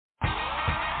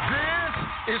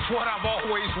It's what I've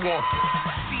always wanted.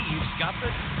 Steve's got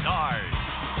the stars.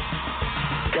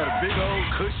 Got a big old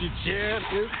cushy chair.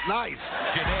 It's nice.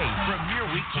 Today,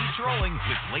 Premiere Week keeps rolling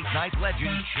with late-night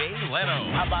legend Jay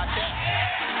Leno. How about that?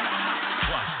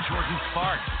 Plus, Jordan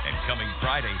Sparks. And coming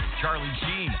Friday, Charlie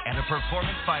Sheen and a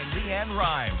performance by Leanne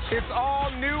Rimes. It's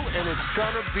all new, and it's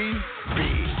gonna be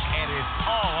big. And it's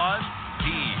all on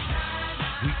Steve.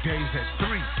 Weekdays at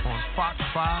 3 on Fox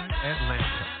 5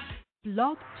 Atlanta.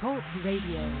 Blog Talk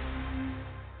Radio.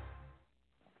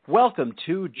 Welcome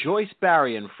to Joyce,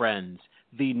 Barrie and Friends,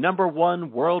 the #1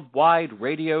 worldwide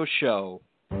radio show.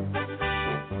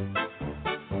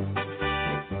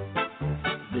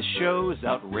 The show's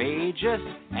outrageous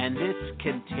and it's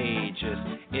contagious.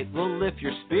 It will lift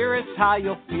your spirits high,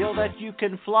 you'll feel that you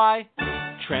can fly.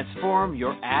 Transform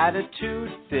your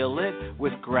attitude, fill it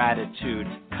with gratitude.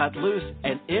 Cut loose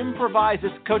and improvise.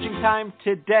 It's coaching time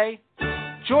today.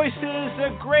 Joyce is a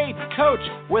great coach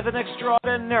with an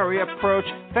extraordinary approach.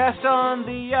 Fast on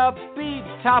the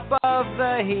upbeat, top of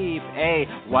the heap. A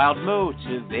wild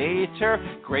motivator,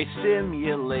 great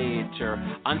stimulator.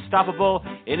 Unstoppable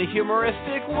in a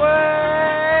humoristic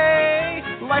way.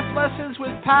 Life lessons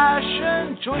with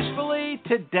passion, joyfully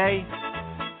today.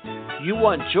 You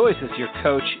want Joyce as your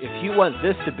coach if you want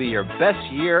this to be your best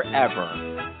year ever.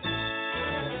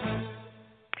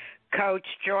 Coach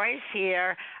Joyce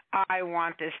here. I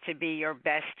want this to be your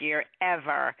best year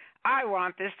ever. I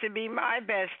want this to be my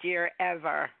best year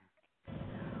ever.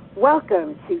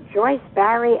 Welcome to Joyce,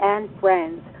 Barrie, and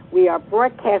Friends. We are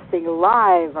broadcasting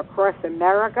live across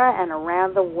America and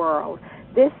around the world.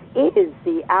 This is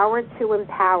the Hour to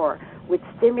Empower, with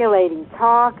stimulating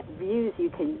talk, views you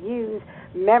can use,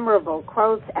 memorable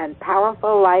quotes, and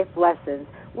powerful life lessons.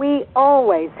 We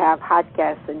always have hot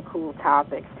guests and cool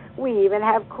topics. We even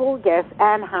have cool guests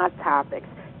and hot topics.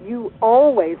 You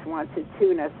always want to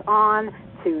tune us on,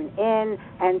 tune in,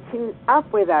 and tune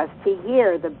up with us to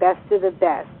hear the best of the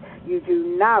best. You do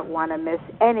not want to miss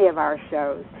any of our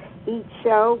shows. Each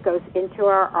show goes into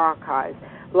our archives.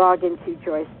 Log into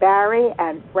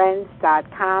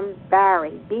JoyceBarrieandFriends.com,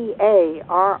 Barrie,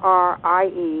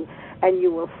 B-A-R-R-I-E, and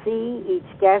you will see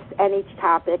each guest and each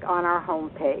topic on our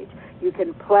homepage. You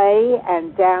can play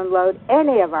and download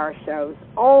any of our shows,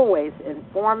 always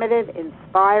informative,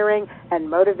 inspiring, and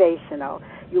motivational.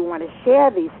 You want to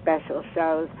share these special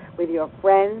shows with your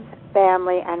friends,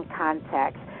 family, and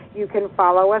contacts. You can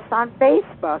follow us on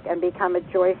Facebook and become a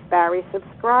Joyce Barrie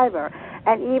subscriber,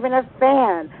 and even a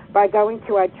fan by going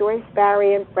to our Joyce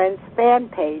Barrie and Friends fan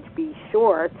page. Be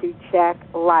sure to check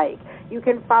like. You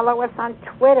can follow us on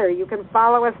Twitter. You can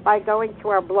follow us by going to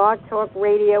our Blog Talk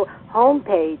Radio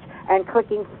homepage and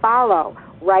clicking follow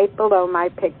right below my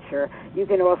picture. You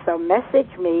can also message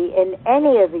me in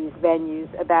any of these venues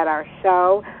about our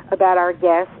show, about our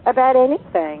guests, about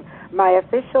anything. My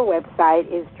official website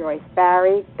is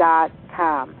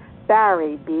joycebarrie.com.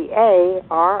 Barrie, B-A-R-R-I-E.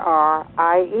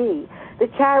 The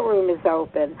chat room is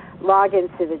open. Log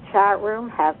into the chat room,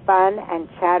 have fun, and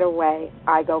chat away.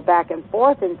 I go back and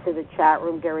forth into the chat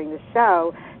room during the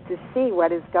show to see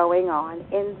what is going on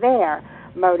in there.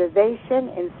 Motivation,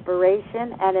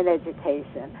 inspiration, and an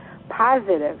education.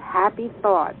 Positive, happy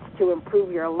thoughts to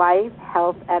improve your life,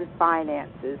 health, and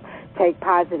finances. Take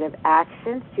positive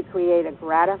actions to create a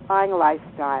gratifying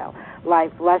lifestyle.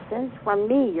 Life lessons from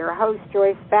me, your host,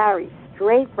 Joyce Barrie,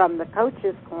 straight from the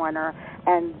Coach's Corner,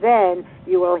 and then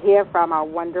you will hear from our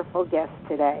wonderful guest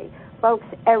today. Folks,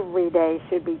 every day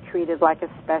should be treated like a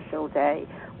special day.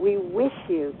 We wish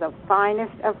you the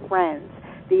finest of friends,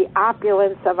 the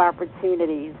opulence of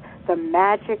opportunities, the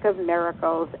magic of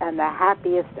miracles, and the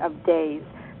happiest of days.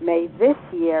 May this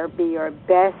year be your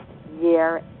best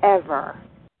year ever.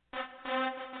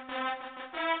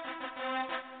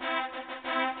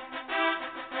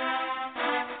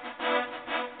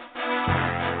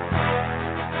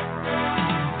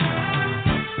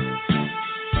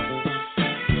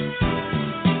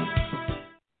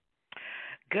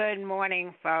 Good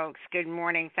morning, folks. Good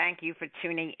morning. Thank you for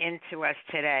tuning in to us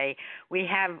today. We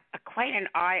have quite an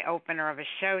eye-opener of a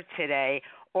show today,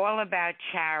 all about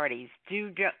charities.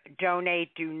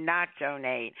 Donate, do not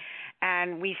donate.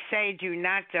 And we say do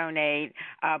not donate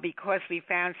because we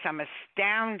found some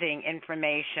astounding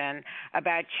information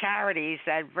about charities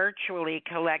that virtually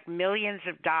collect millions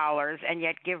of dollars and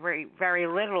yet give very, very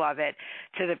little of it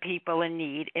to the people in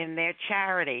need in their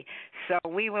charity. So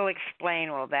we will explain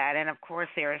all that. And, of course,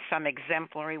 there are some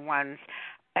exemplary ones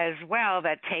as well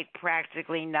that take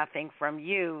practically nothing from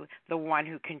you, the one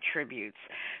who contributes.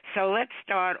 So let's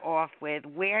start off with,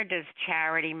 where does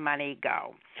charity money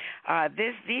go?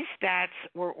 These stats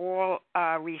were all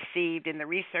received in the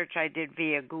research I did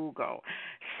via Google.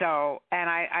 So, and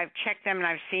I've checked them and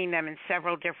I've seen them in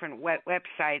several different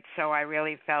websites, so I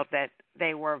really felt that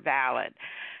they were valid.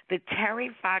 The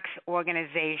Terry Fox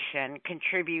organization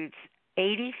contributes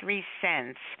 83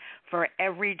 cents for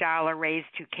every dollar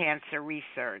raised to cancer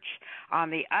research. On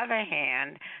the other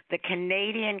hand, the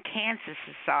Canadian Cancer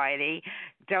Society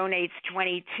donates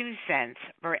 22 cents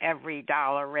for every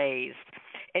dollar raised.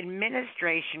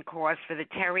 Administration costs for the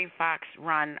Terry Fox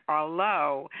run are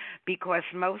low because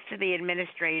most of the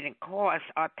administrative costs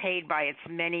are paid by its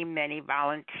many, many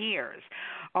volunteers.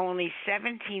 Only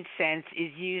 17 cents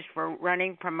is used for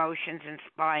running promotions and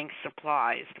buying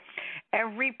supplies.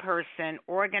 Every person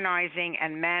organizing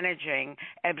and managing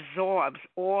absorbs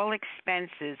all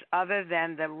expenses other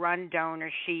than the run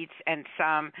donor sheets and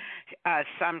some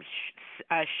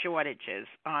shortages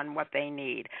on what they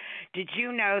need. Did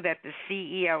you know that the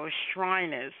CEO of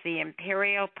Shriners, the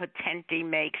Imperial Potente,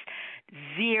 makes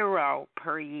 $0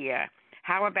 per year?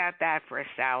 How about that for a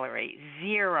salary?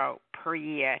 $0 per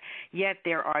year. Yet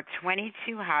there are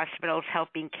 22 hospitals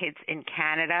helping kids in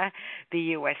Canada, the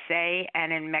USA,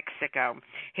 and in Mexico.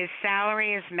 His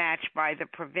salary is matched by the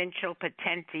provincial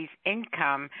Potente's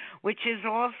income, which is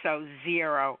also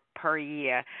 $0 per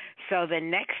year. So the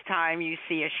next time you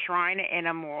see a Shriner in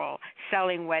a mall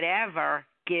selling whatever,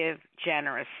 give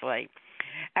generously.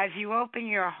 As you open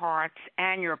your hearts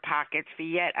and your pockets for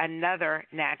yet another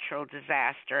natural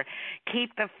disaster,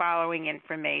 keep the following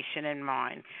information in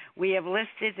mind. We have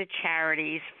listed the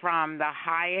charities from the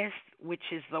highest,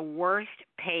 which is the worst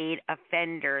paid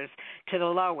offenders, to the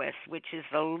lowest, which is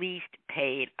the least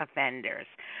paid offenders.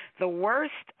 The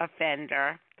worst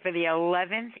offender for the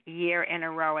 11th year in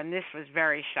a row, and this was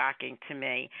very shocking to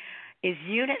me, is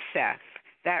UNICEF.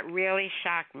 That really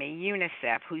shocked me.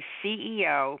 UNICEF, whose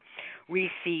CEO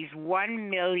receives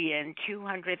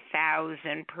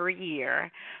 $1,200,000 per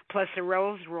year, plus a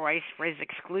Rolls Royce for his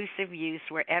exclusive use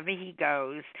wherever he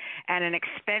goes, and an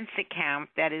expense account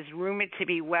that is rumored to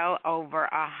be well over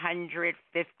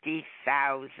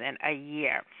 $150,000 a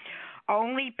year.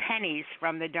 Only pennies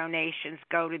from the donations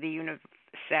go to the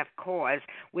UNICEF cause,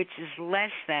 which is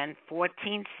less than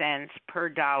 14 cents per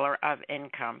dollar of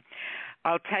income.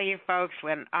 I'll tell you, folks,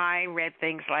 when I read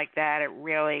things like that, it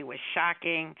really was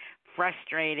shocking,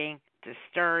 frustrating,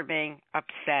 disturbing,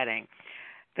 upsetting.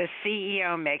 The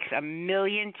CEO makes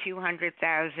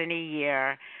 $1,200,000 a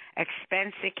year,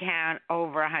 expense account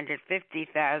over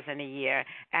 $150,000 a year,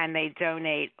 and they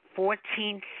donate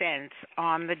 14 cents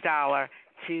on the dollar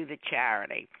to the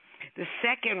charity. The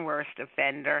second worst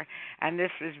offender, and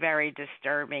this was very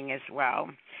disturbing as well,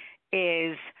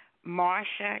 is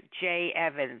Marsha J.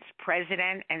 Evans,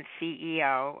 President and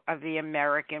CEO of the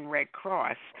American Red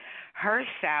Cross. Her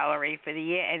salary for the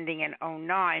year ending in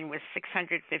 2009 was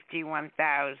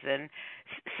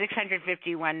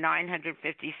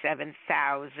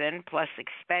 $651,957,000 plus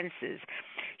expenses.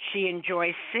 She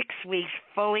enjoys 6 weeks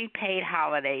fully paid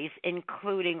holidays,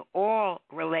 including all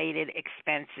related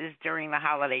expenses during the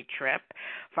holiday trip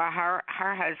for her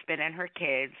husband and her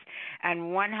kids,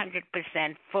 and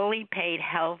 100% fully paid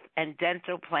health and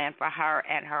dental plan for her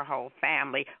and her whole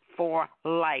family for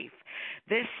life.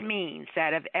 This means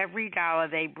that of every dollar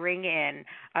they bring in,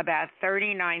 about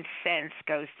 39 cents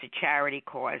goes to charity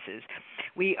causes.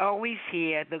 We always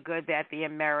hear the good that the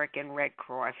American Red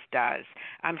Cross does.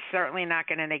 I'm certainly not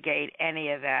going to negate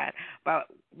any of that, but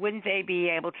wouldn't they be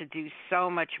able to do so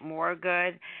much more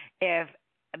good if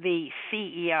the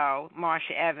CEO,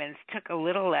 Marsha Evans, took a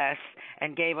little less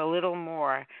and gave a little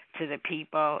more to the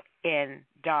people in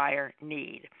dire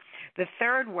need? The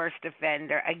third worst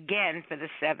offender, again for the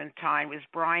seventh time, was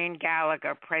Brian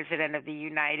Gallagher, president of the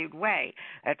United Way.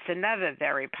 That's another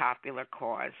very popular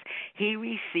cause. He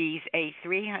receives a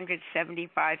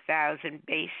 $375,000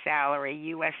 base salary,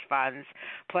 U.S. funds,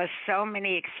 plus so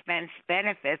many expense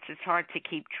benefits, it's hard to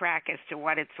keep track as to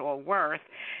what it's all worth,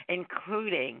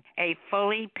 including a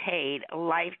fully paid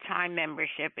lifetime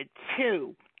membership at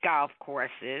 2 golf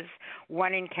courses,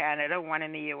 one in Canada, one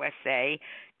in the USA,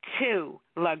 2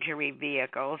 luxury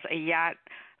vehicles, a yacht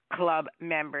club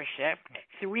membership,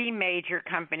 3 major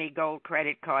company gold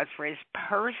credit cards for his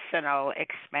personal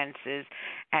expenses,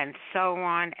 and so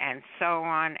on and so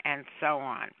on and so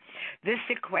on. This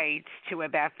equates to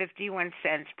about 51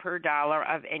 cents per dollar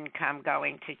of income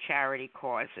going to charity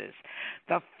causes.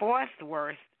 The fourth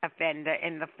worst offender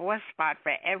in the fourth spot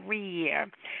for every year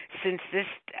since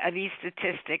these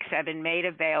statistics have been made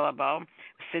available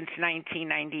since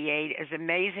 1998 is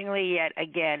amazingly yet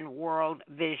again World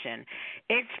Vision.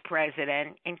 Its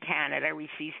president in Canada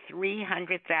receives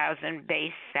 $300,000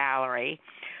 base salary,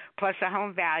 plus a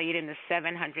home valued in the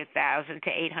 $700,000 to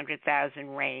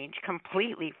 $800,000 range,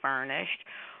 completely furnished.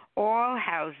 All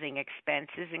housing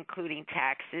expenses, including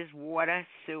taxes, water,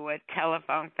 sewer,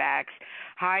 telephone, fax,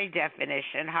 high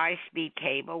definition, high-speed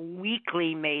cable,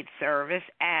 weekly maid service,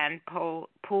 and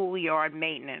pool yard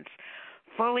maintenance.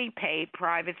 Fully paid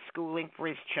private schooling for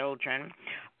his children,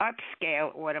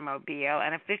 upscale automobile,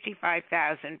 and a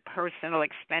 $55,000 personal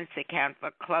expense account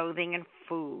for clothing and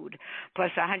food,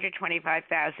 plus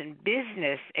 $125,000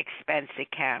 business expense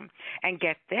account. And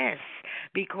get this,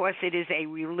 because it is a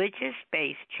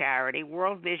religious-based charity,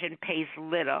 World Vision pays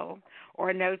little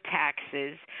or no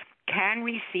taxes, can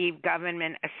receive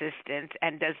government assistance,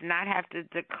 and does not have to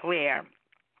declare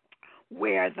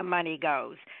where the money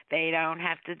goes. They don't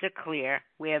have to declare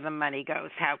where the money goes.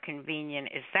 How convenient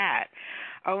is that?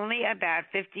 Only about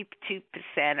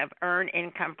 52% of earned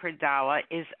income per dollar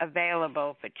is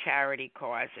available for charity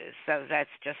causes, so that's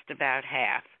just about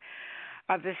half.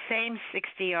 Of the same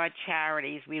 60-odd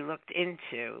charities we looked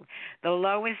into, the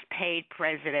lowest paid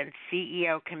president,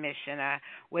 CEO, commissioner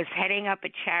was heading up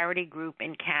a charity group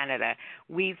in Canada.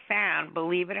 We found,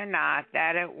 believe it or not,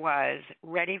 that it was,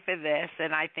 ready for this,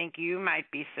 and I think you might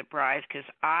be surprised because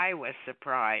I was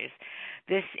surprised.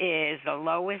 This is the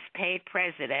lowest paid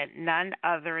president, none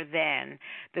other than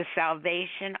the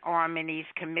Salvation Army's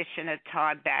Commissioner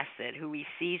Todd Bassett, who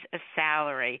receives a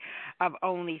salary of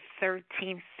only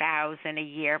 $13,000 a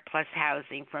year plus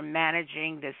housing for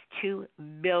managing this $2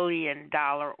 billion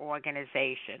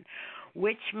organization,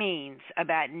 which means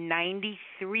about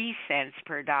 93 cents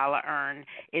per dollar earned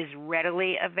is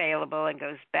readily available and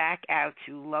goes back out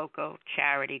to local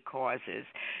charity causes.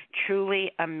 Truly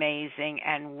amazing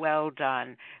and well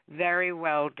done. Very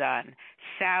well done.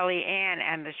 Sally Ann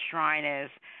and the Shriners,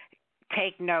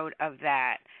 take note of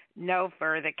that. No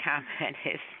further comment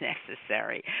is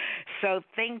necessary. So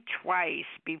think twice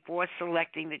before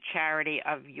selecting the charity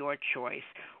of your choice.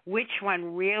 Which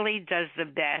one really does the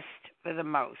best for the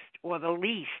most, or the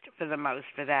least for the most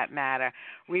for that matter?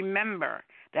 Remember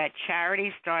that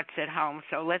charity starts at home,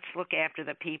 so let's look after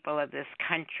the people of this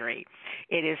country.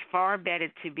 It is far better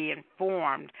to be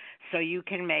informed so you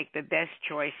can make the best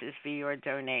choices for your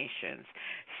donations.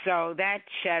 So that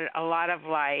shed a lot of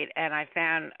light, and I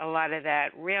found a lot of that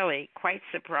really quite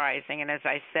surprising and, as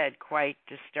I said, quite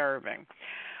disturbing.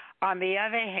 On the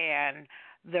other hand,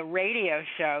 the radio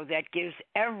show that gives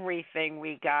everything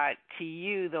we got to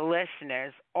you, the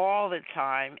listeners, all the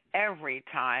time, every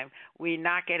time we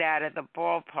knock it out of the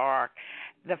ballpark.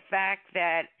 The fact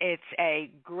that it's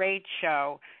a great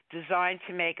show designed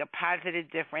to make a positive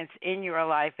difference in your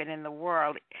life and in the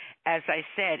world, as I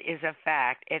said, is a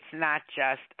fact. It's not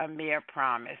just a mere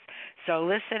promise. So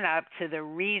listen up to the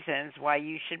reasons why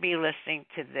you should be listening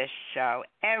to this show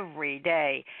every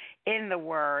day in the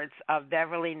words of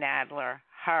Beverly Nadler,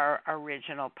 her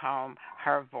original poem,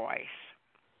 Her Voice.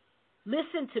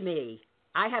 Listen to me.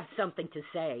 I have something to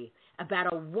say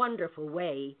about a wonderful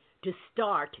way to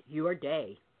start your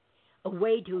day, a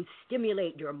way to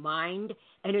stimulate your mind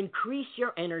and increase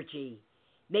your energy,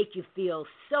 make you feel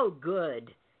so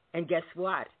good. And guess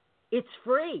what? It's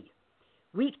free.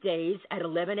 Weekdays at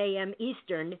 11 a.m.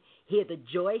 Eastern, hear the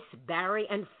Joyce, Barrie,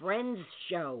 and Friends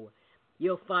show.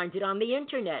 You'll find it on the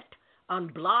internet,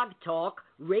 on Blog Talk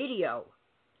Radio.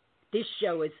 This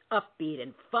show is upbeat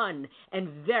and fun and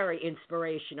very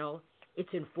inspirational. It's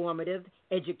informative,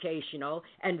 educational,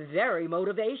 and very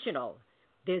motivational.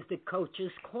 There's the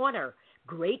Coach's Corner,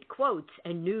 great quotes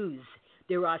and news.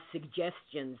 There are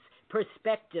suggestions,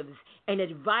 perspectives, and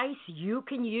advice you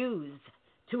can use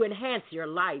to enhance your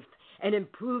life and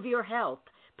improve your health,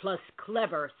 plus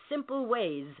clever, simple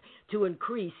ways to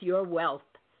increase your wealth.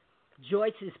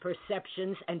 Joyce's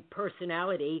perceptions and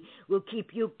personality will keep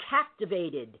you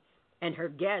captivated, and her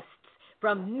guests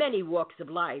from many walks of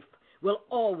life will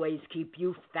always keep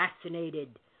you fascinated.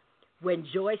 When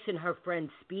Joyce and her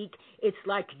friends speak, it's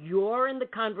like you're in the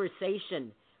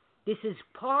conversation. This is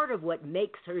part of what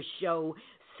makes her show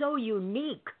so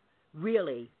unique,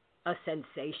 really a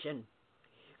sensation.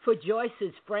 For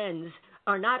Joyce's friends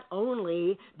are not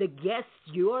only the guests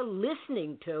you're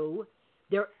listening to,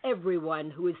 they're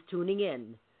everyone who is tuning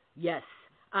in. Yes,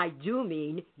 I do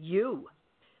mean you.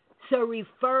 So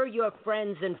refer your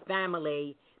friends and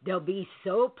family. They'll be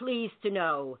so pleased to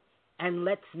know. And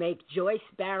let's make Joyce,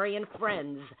 Barrie, and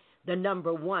Friends the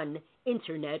 #1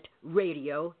 internet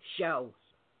radio show.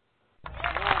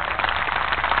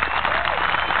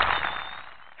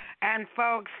 And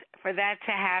folks, for that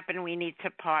to happen, we need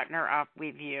to partner up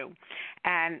with you.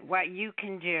 And what you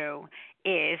can do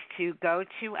is to go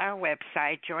to our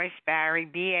website, Joyce Barrie,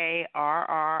 Barrie,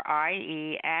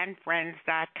 and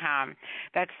friends.com.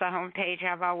 That's the homepage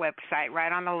of our website.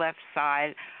 Right on the left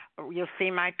side, you'll see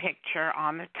my picture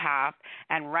on the top,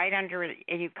 and right under it,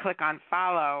 you click on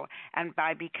follow, and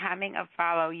by becoming a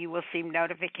follow, you will see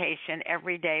notification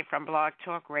every day from Blog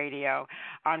Talk Radio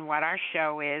on what our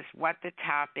show is, what the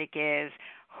topic is,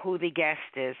 who the guest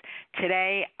is.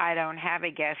 Today, I don't have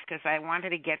a guest because I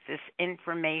wanted to get this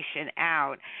information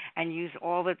out and use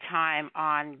all the time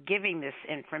on giving this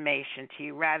information to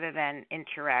you rather than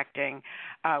interacting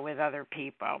with other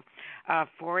people.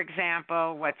 For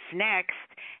example, what's next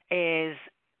is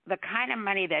the kind of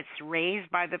money that's raised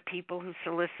by the people who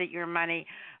solicit your money,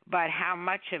 but how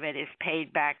much of it is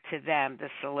paid back to them, the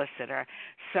solicitor.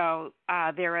 So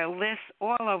there are lists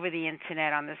all over the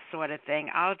Internet on this sort of thing.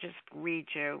 I'll just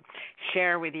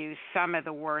share with you some of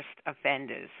the worst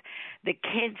offenders. The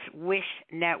Kids Wish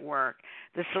Network.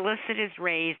 The solicitors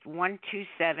raised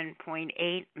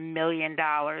 $127.8 million,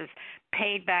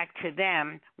 paid back to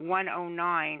them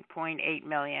 $109.8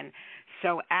 million.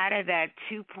 So out of that,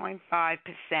 2.5%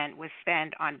 was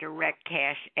spent on direct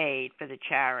cash aid for the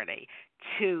charity.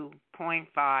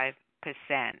 2.5%.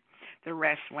 The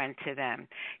rest went to them.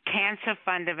 Cancer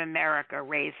Fund of America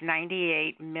raised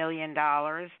 $98 million,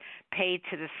 paid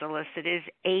to the solicitors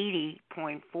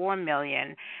 $80.4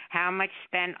 million. How much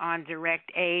spent on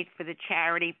direct aid for the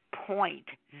charity?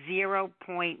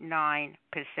 0.9%.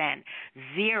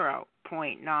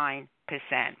 0.9%.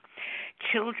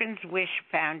 Children's Wish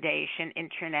Foundation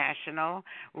International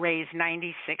raised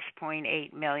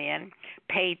 $96.8 million,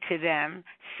 paid to them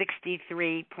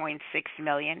 $63.6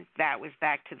 million. That was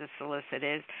back to the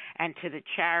solicitors, and to the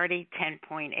charity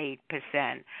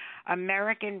 10.8%.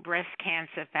 American Breast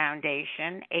Cancer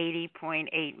Foundation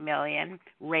 $80.8 million,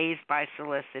 raised by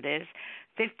solicitors.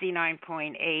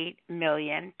 $59.8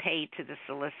 million paid to the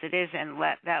solicitors, and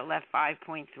that left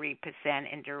 5.3%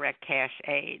 in direct cash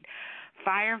aid.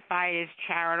 Firefighters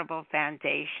Charitable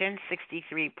Foundation,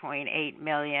 $63.8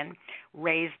 million,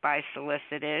 raised by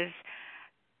solicitors.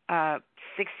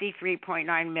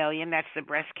 $63.9 million, that's the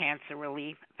Breast Cancer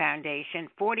Relief Foundation.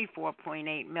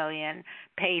 $44.8 million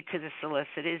paid to the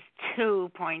solicitors,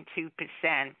 2.2%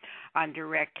 on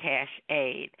direct cash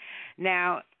aid.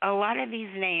 Now, a lot of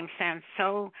these names sound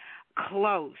so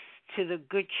close to the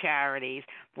good charities.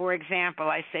 For example,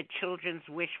 I said Children's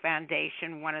Wish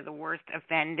Foundation, one of the worst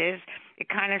offenders. It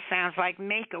kind of sounds like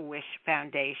Make-A-Wish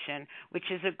Foundation, which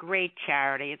is a great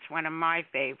charity. It's one of my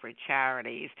favorite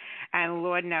charities. And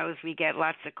Lord knows we get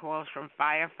lots of calls from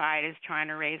firefighters trying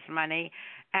to raise money,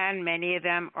 and many of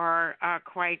them are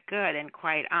quite good and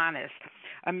quite honest.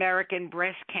 American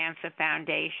Breast Cancer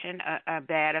Foundation, a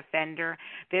bad offender.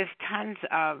 There's tons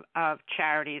of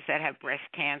charities that have breast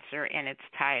cancer in its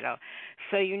title.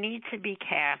 So you need to be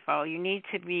careful. You need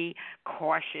to be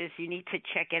cautious. You need to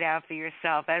check it out for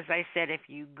yourself. As I said, if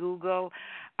you Google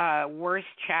worst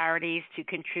charities to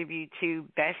contribute to,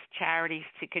 best charities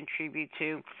to contribute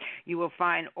to, you will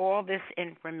find all this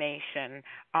information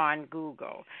on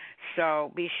Google.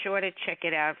 So be sure to check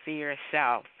it out for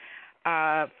yourself.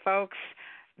 Folks,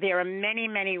 there are many,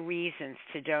 many reasons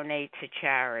to donate to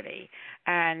charity.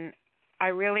 And I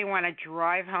really want to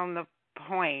drive home the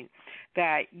point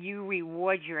that you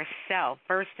reward yourself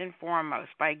first and foremost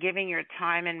by giving your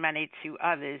time and money to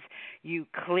others. You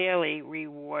clearly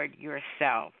reward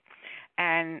yourself.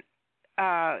 And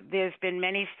there's been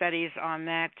many studies on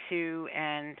that too,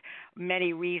 and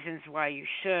many reasons why you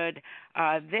should.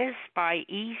 This by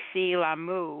E.C.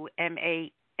 Lameaux,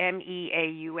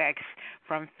 MEAUX,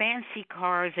 from fancy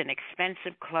cars and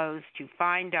expensive clothes to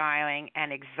fine dining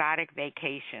and exotic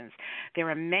vacations. There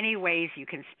are many ways you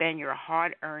can spend your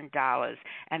hard-earned dollars,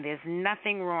 and there's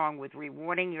nothing wrong with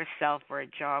rewarding yourself for a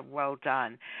job well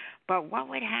done. But what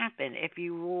would happen if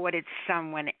you rewarded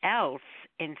someone else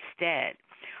instead?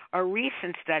 A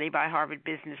recent study by Harvard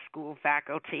Business School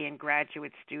faculty and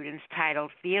graduate students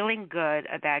titled Feeling Good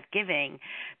About Giving,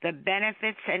 The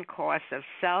Benefits and Costs of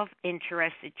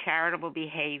Self-Interested Charitable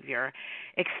Behavior,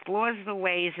 explores the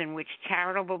ways in which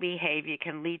charitable behavior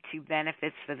can lead to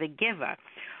benefits for the giver.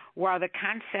 While the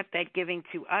concept that giving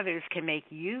to others can make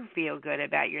you feel good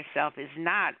about yourself is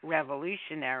not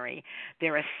revolutionary,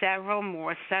 there are several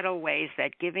more subtle ways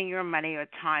that giving your money or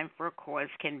time for a cause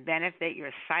can benefit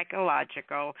your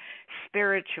psychological,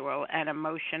 spiritual, and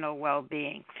emotional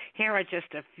well-being. Here are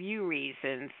just a few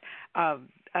reasons of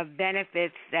of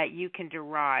benefits that you can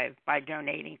derive by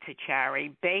donating to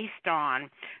charity based on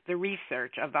the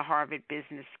research of the Harvard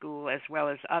Business School as well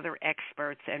as other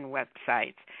experts and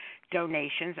websites.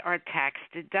 Donations are tax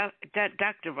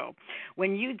deductible.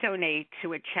 When you donate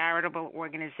to a charitable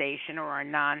organization or a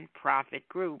nonprofit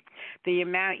group, the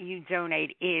amount you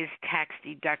donate is tax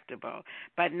deductible.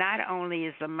 But not only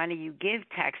is the money you give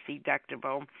tax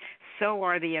deductible, so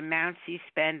are the amounts you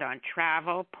spend on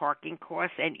travel, parking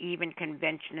costs, and even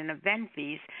convention and event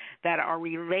fees that are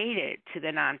related to the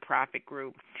nonprofit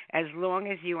group, as long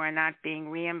as you are not being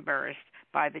reimbursed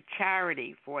by the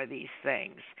charity for these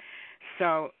things.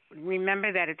 So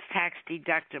remember that it's tax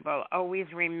deductible. Always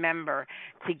remember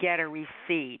to get a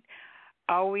receipt.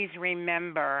 Always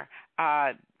remember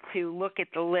to look at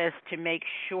the list to make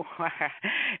sure,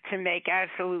 to make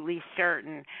absolutely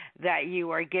certain that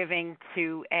you are giving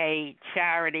to a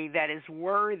charity that is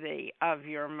worthy of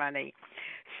your money.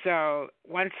 So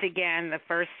once again, the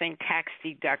first thing, tax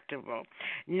deductible.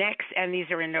 Next, and these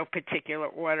are in no particular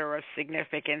order of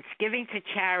significance, giving to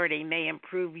charity may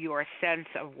improve your sense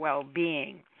of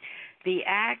well-being. The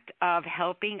act of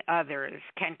helping others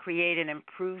can create an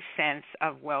improved sense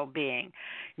of well-being.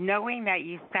 Knowing that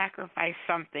you sacrifice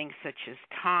something such as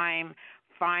time,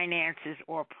 finances,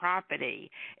 or property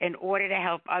in order to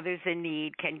help others in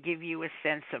need can give you a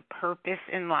sense of purpose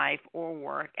in life or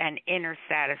work and inner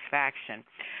satisfaction.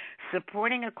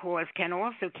 Supporting a cause can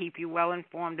also keep you well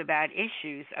informed about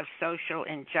issues of social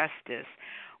injustice.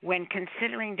 When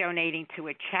considering donating to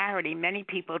a charity, many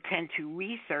people tend to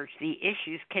research the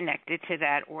issues connected to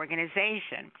that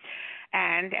organization.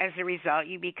 And as a result,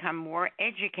 you become more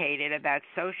educated about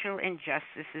social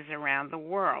injustices around the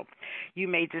world. You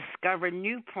may discover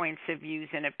new points of views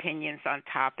and opinions on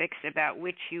topics about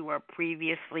which you were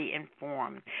previously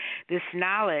informed. This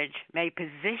knowledge may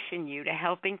position you to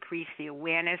help increase the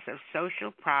awareness of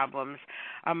social problems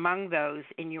among those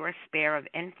in your sphere of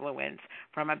influence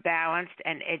from a balanced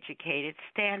and educated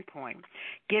standpoint.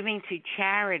 Giving to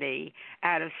charity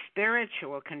out of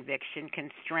spiritual conviction can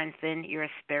strengthen your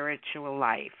spiritual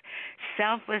life.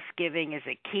 Selfless giving is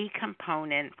a key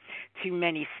component to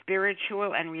many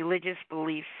spiritual and religious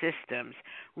belief systems.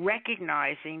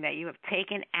 Recognizing that you have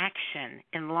taken action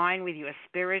in line with your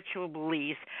spiritual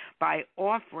beliefs by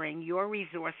offering your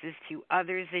resources to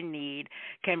others in need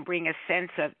can bring a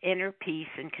sense of inner peace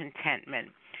and contentment.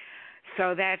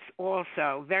 So that's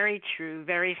also very true,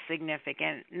 very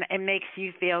significant. It makes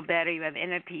you feel better. You have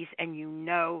inner peace, and you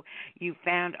know you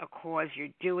found a cause. You're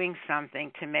doing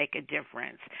something to make a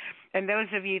difference. And those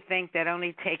of you think that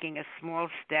only taking a small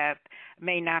step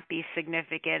may not be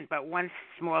significant, but one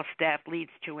small step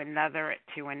leads to another,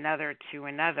 to another, to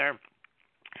another.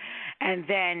 And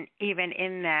then even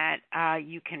in that,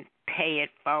 you can pay it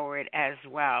forward as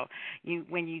well.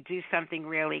 When you do something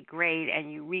really great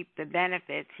and you reap the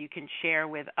benefits, you can share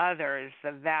with others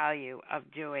the value of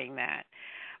doing that.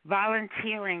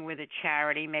 Volunteering with a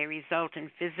charity may result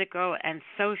in physical and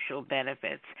social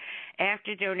benefits.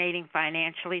 After donating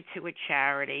financially to a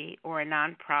charity or a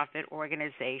nonprofit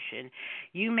organization,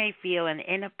 you may feel an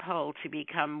inner pull to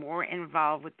become more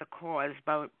involved with the cause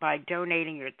by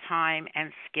donating your time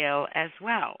and skill as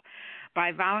well.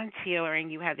 By volunteering,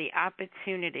 you have the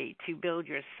opportunity to build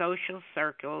your social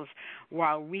circles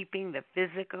while reaping the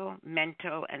physical,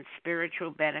 mental, and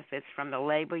spiritual benefits from the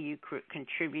labor you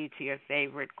contribute to your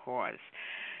favorite cause.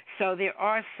 So there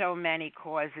are so many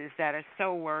causes that are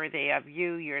so worthy of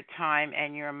you, your time,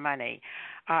 and your money.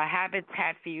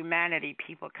 Habitat for Humanity,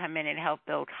 people come in and help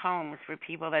build homes for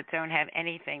people that don't have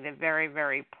anything. They're very,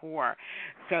 very poor.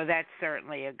 So that's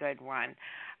certainly a good one.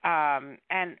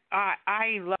 And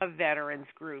I love veterans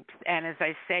groups, and as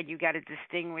I said, you got to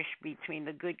distinguish between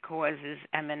the good causes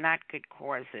and the not good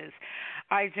causes.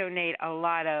 I donate a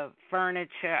lot of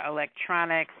furniture,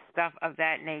 electronics, stuff of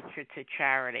that nature to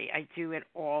charity. I do it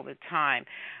all the time.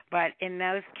 But in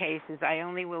those cases, I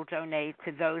only will donate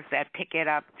to those that pick it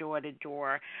up door to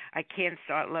door. I can't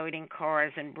start loading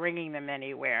cars and bringing them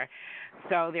anywhere.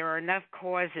 So there are enough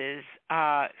causes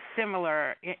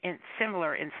similar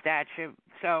in stature.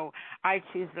 So I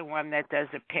choose the one that does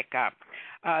a pickup.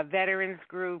 Veterans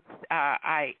groups,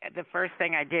 the first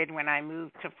thing I did when I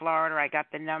moved to Florida, I got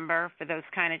the number for those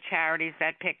kind of charities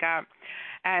that pick up.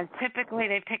 And typically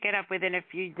they pick it up within a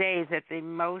few days, at the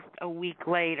most a week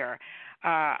later.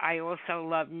 I also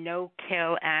love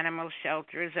no-kill animal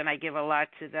shelters, and I give a lot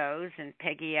to those. And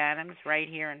Peggy Adams right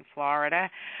here in Florida,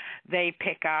 they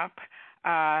pick up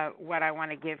what I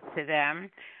want to give to them.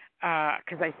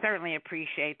 because I certainly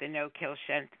appreciate the no-kill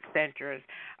centers.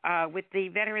 With the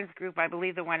veterans group, I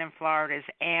believe the one in Florida is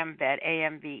AMVET,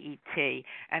 A-M-V-E-T,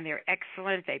 and they're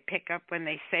excellent. They pick up when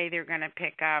they say they're going to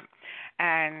pick up,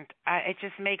 and it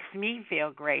just makes me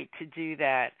feel great to do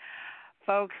that.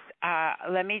 Folks,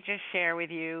 let me just share with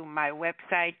you my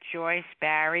website, Joyce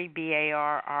Barrie,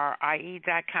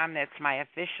 BARRIE.com. That's my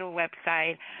official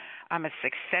website. I'm a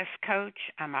success coach.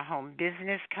 I'm a home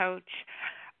business coach.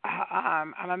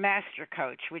 I'm a master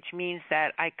coach, which means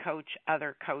that I coach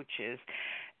other coaches.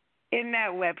 In that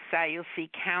website, you'll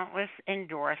see countless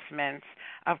endorsements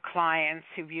of clients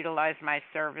who've utilized my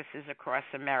services across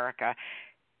America.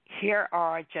 Here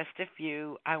are just a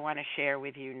few I want to share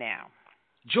with you now.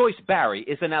 Joyce Barrie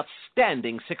is an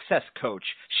outstanding success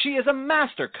coach. She is a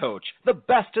master coach, the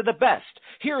best of the best.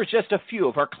 Here are just a few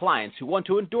of her clients who want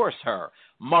to endorse her.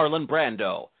 Marlon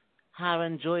Brando.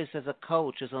 Hiring Joyce as a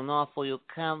coach is an offer you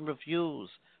can't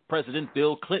refuse. President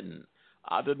Bill Clinton.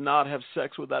 I did not have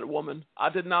sex with that woman. I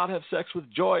did not have sex with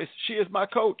Joyce. She is my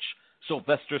coach.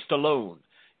 Sylvester Stallone.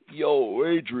 Yo,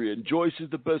 Adrian, Joyce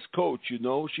is the best coach, you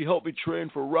know. She helped me train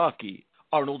for Rocky.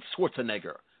 Arnold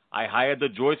Schwarzenegger. I hired the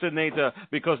Joyceinator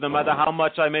because no matter how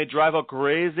much I may drive her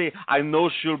crazy, I know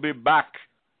she'll be back.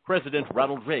 President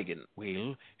Ronald Reagan.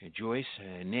 Well, Joyce,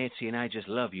 Nancy and I just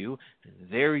love you.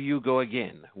 There you go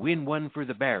again. Win one for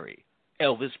the Barrie.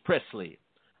 Elvis Presley.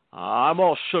 I'm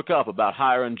all shook up about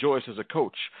hiring Joyce as a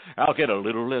coach. I'll get a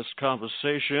little less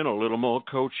conversation, a little more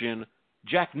coaching.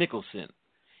 Jack Nicholson.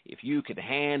 If you can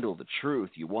handle the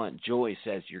truth, you want Joyce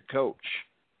as your coach.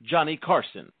 Johnny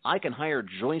Carson. I can hire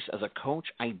Joyce as a coach?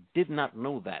 I did not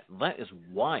know that. That is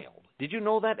wild. Did you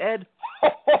know that, Ed?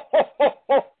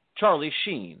 Charlie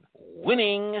Sheen.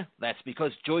 Winning. That's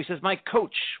because Joyce is my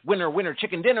coach. Winner, winner,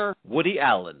 chicken dinner. Woody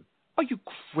Allen. Are you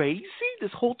crazy?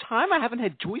 This whole time I haven't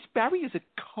had Joyce Barrie as a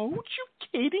coach? You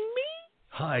kidding me?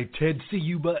 Hi, Ted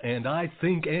Ciuba, and I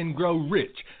Think and Grow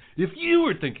Rich. If you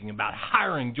were thinking about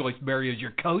hiring Joyce Barrie as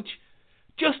your coach,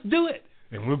 just do it,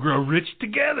 and we'll grow rich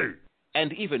together.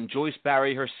 And even Joyce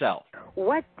Barrie herself.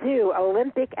 What do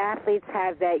Olympic athletes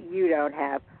have that you don't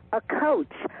have? A coach.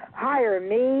 Hire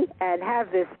me and have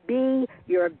this be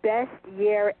your best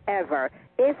year ever.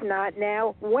 If not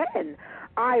now, when?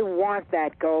 I want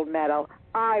that gold medal.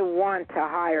 I want to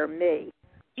hire me.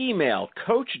 Email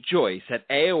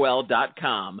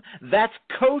CoachJoyce@AOL.com. That's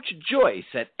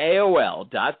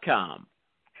CoachJoyce@AOL.com.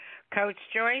 Coach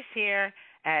Joyce here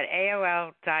at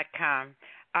AOL.com.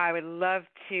 I would love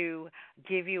to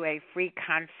give you a free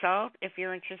consult if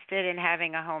you're interested in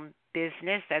having a home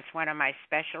business. That's one of my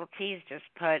specialties. Just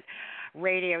put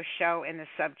radio show in the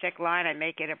subject line. I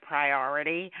make it a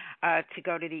priority to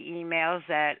go to the emails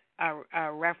that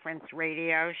reference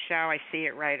radio show. I see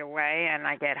it right away, and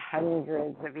I get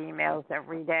hundreds of emails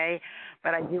every day.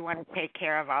 But I do want to take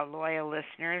care of our loyal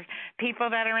listeners, people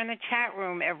that are in the chat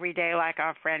room every day, like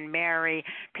our friend Mary,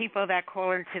 people that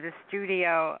call into the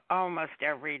studio almost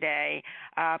every day,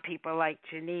 people like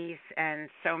Janice and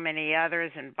so many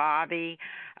others, and Bobby.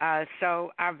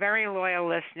 So our very loyal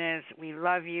listeners, we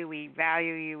love you, we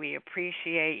value you, we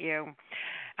appreciate you.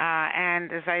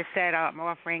 And as I said, I'm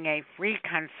offering a free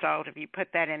consult. If you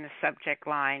put that in the subject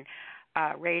line,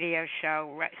 radio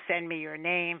show, send me your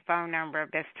name, phone number,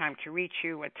 best time to reach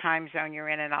you, what time zone you're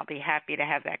in, and I'll be happy to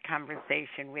have that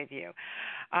conversation with you.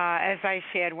 As I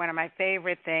shared, one of my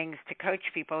favorite things to coach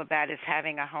people about is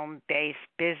having a home-based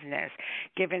business.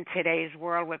 Given today's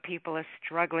world where people are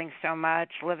struggling so much,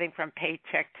 living from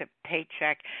paycheck to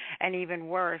paycheck, and even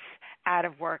worse, out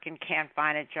of work and can't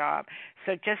find a job.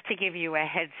 So just to give you a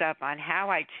heads up on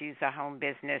how I choose a home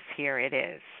business, here it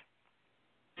is.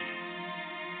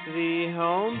 The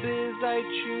home biz I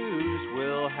choose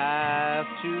will have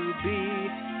to be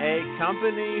a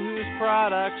company whose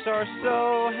products are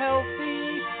so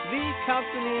healthy. The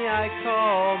company I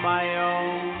call my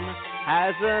own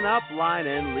has an upline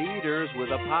and leaders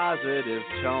with a positive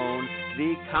tone.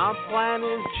 The comp plan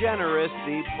is generous,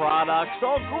 the products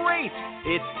are great.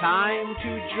 It's time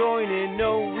to join in,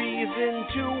 no reason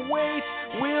to wait.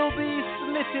 We'll be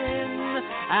smitten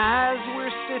as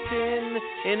we're sitting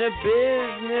in a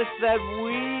business that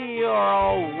we are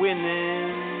all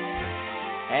winning.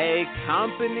 A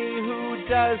company who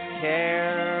does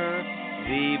care,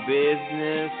 the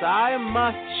business I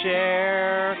must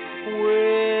share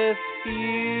with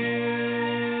you.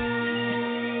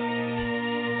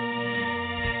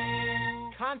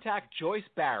 Contact Joyce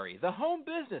Barrie, the home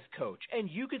business coach, and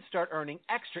you can start earning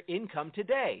extra income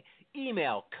today.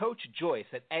 Email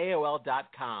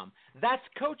CoachJoyce@AOL.com. That's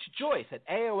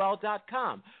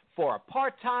CoachJoyce@AOL.com for a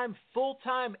part-time,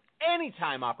 full-time,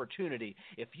 anytime opportunity.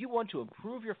 If you want to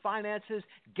improve your finances,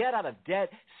 get out of debt,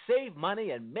 save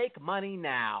money, and make money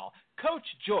now. Coach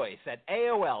Joyce at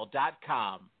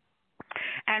AOL.com.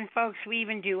 And, folks, we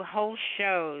even do whole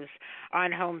shows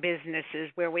on home businesses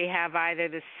where we have either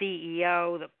the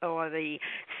CEO or the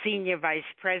senior vice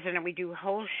president. We do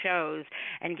whole shows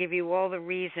and give you all the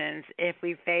reasons if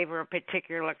we favor a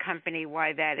particular company,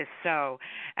 why that is so.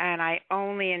 And I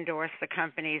only endorse the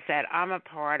companies that I'm a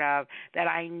part of that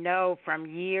I know from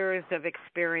years of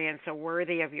experience are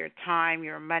worthy of your time,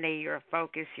 your money, your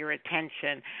focus, your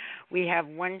attention. We have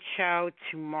one show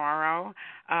tomorrow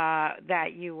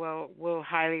that you will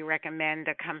highly recommend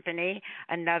a company,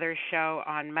 another show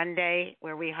on Monday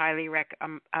where we highly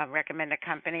recommend a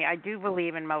company. I do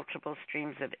believe in multiple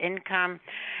streams of income,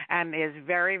 and there's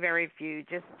very, very few,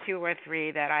 just 2 or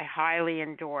 3 that I highly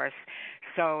endorse.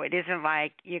 So it isn't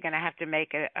like you're going to have to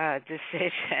make a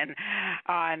decision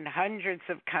on hundreds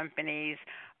of companies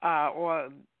or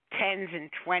tens and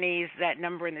 20s, that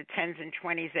number in the tens and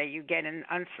 20s that you get in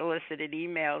unsolicited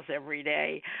emails every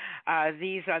day.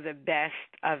 These are the best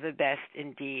of the best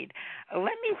indeed. Let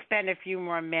me spend a few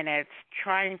more minutes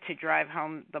trying to drive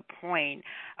home the point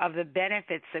of the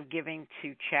benefits of giving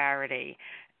to charity,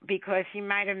 because you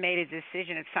might have made a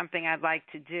decision, it's something I'd like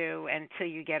to do, until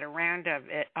you get around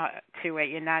to it,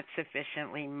 you're not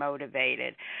sufficiently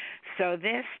motivated. So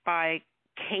this by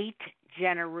Kate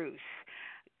Generous,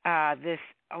 this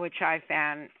which I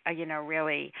found,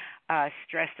 really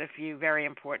stressed a few very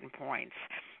important points.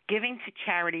 Giving to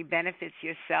charity benefits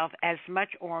yourself as much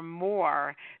or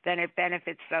more than it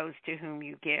benefits those to whom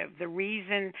you give.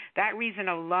 That reason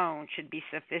alone should be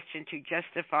sufficient to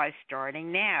justify starting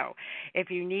now. If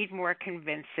you need more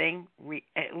convincing,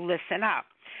 listen up.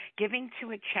 Giving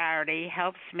to a charity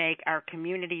helps make our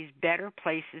communities better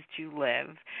places to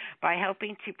live by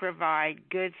helping to provide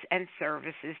goods and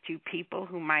services to people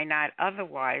who might not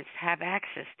otherwise have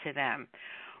access to them.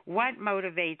 What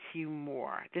motivates you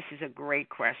more? This is a great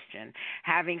question.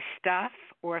 Having stuff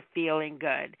or feeling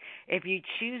good? If you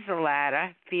choose the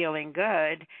latter, feeling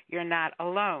good, you're not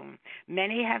alone.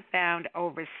 Many have found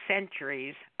over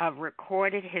centuries of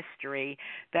recorded history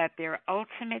that their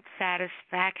ultimate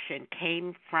satisfaction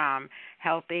came from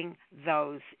helping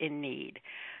those in need.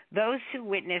 Those who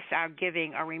witness our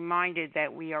giving are reminded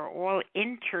that we are all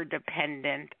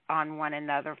interdependent on one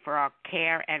another for our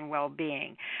care and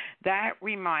well-being. That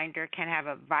reminder can have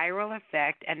a viral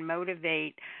effect and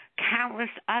motivate countless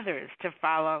others to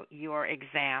follow your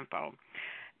example.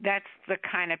 That's the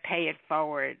kind of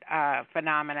pay-it-forward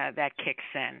phenomena that kicks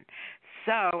in.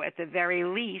 So, at the very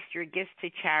least, your gifts to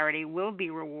charity will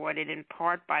be rewarded in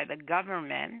part by the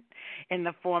government in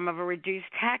the form of a reduced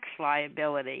tax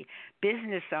liability.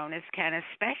 Business owners can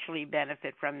especially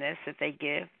benefit from this if they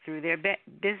give through their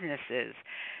businesses.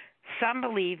 Some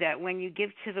believe that when you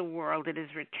give to the world, it is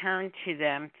returned to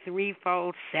them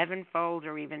threefold, sevenfold,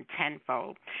 or even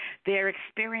tenfold. Their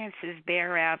experiences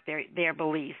bear out their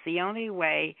beliefs. The only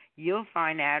way you'll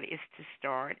find out is to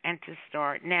start, and to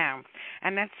start now.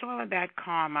 And that's all about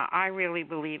karma. I really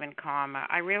believe in karma.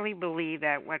 I really believe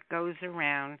that what goes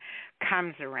around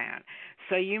comes around.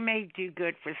 So you may do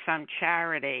good for some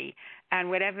charity, and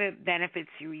whatever benefits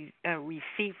you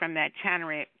receive from that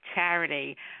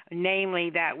charity, namely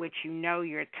that which you know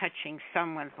you're touching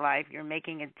someone's life, you're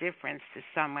making a difference to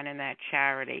someone in that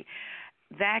charity.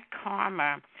 That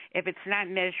karma, if it's not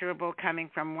measurable coming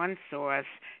from one source,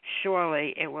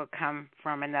 surely it will come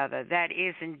from another. That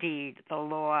is indeed the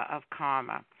law of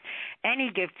karma.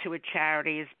 Any gift to a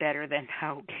charity is better than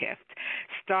no gift.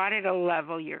 Start at a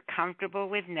level you're comfortable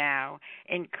with now.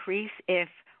 Increase if,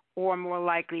 or more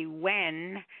likely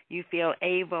when, you feel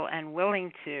able and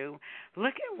willing to.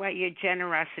 Look at what your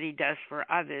generosity does for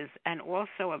others and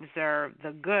also observe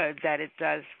the good that it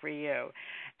does for you.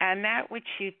 And that which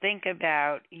you think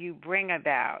about, you bring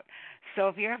about. So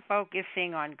if you're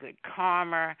focusing on good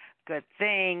karma, good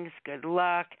things, good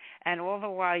luck, and all the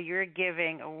while you're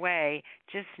giving away,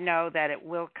 just know that it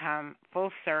will come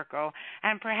full circle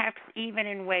and perhaps even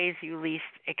in ways you least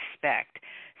expect.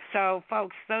 So,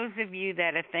 folks, those of you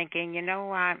that are thinking, you know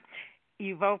what,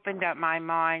 you've opened up my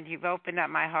mind, you've opened up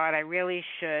my heart, I really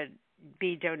should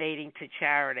be donating to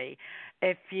charity.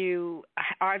 If you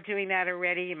are doing that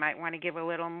already, you might want to give a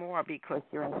little more because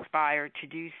you're inspired to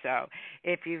do so.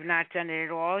 If you've not done it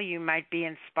at all, you might be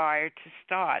inspired to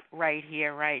start right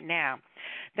here, right now.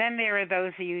 Then there are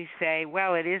those of you who say,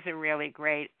 well, it is a really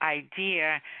great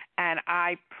idea, and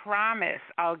I promise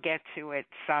I'll get to it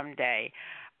someday.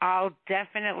 I'll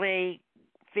definitely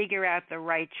figure out the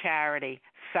right charity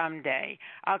someday.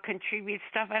 I'll contribute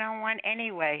stuff I don't want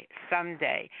anyway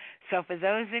someday. So for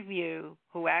those of you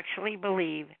who actually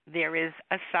believe there is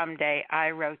a someday, I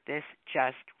wrote this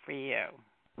just for you.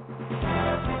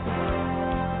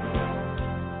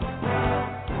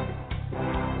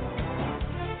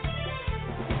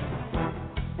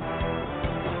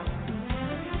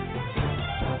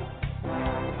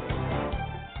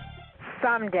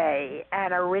 Someday,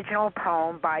 an original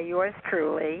poem by yours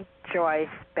truly, Joyce,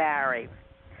 Barrie.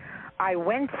 I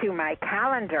went to my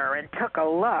calendar and took a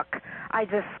look. I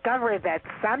discovered that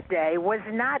someday was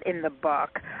not in the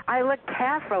book. I looked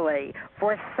carefully,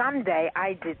 for someday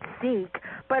I did seek,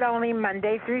 but only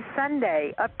Monday through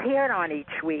Sunday appeared on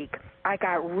each week. I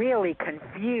got really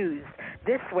confused.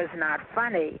 This was not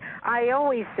funny. I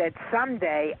always said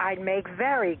someday I'd make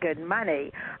very good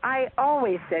money. I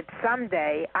always said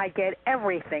someday I'd get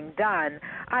everything done.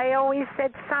 I always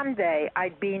said someday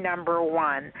I'd be number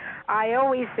one. I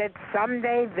always said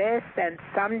someday this and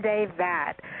someday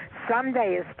that.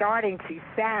 Someday is starting to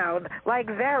sound like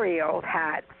very old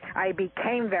hat. I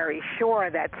became very sure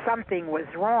that something was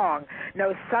wrong.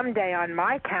 No someday on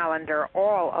my calendar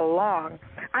all along.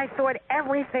 I thought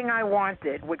everything I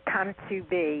wanted would come to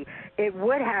be. It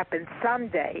would happen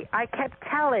someday. I kept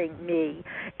telling me.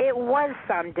 It was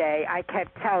someday. I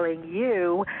kept telling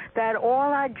you that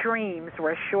all our dreams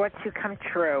were sure to come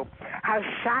true. How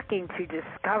shocking to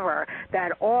discover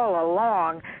that all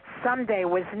along someday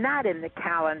was not in the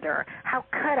calendar. How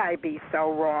could I be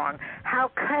so wrong? How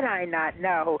could I not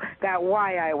know that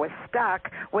why I was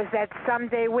stuck was that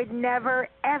someday would never,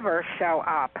 ever show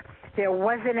up? There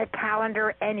wasn't a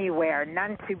calendar anywhere,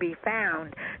 none to be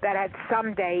found, that had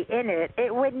someday in it.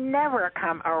 It would never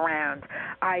come around.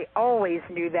 I always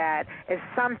knew that if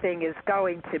something is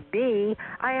going to be,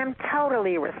 I am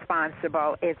totally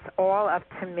responsible. It's all up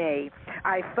to me.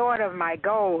 I thought of my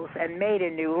goals and made a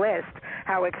new list.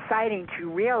 How exciting to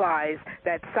realize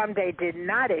that someday did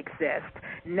not exist.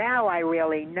 Now I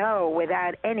really know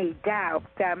without any doubt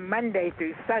that Monday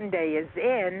through Sunday is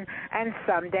in and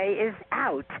someday is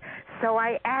out. So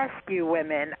I ask you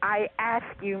women, I ask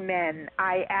you men,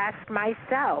 I ask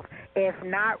myself, if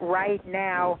not right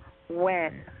now,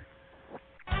 when?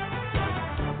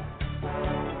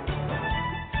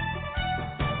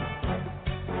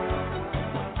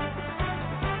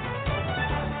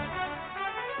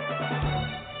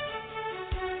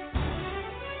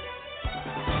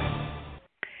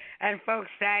 And folks,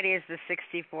 that is the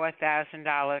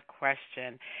 $64,000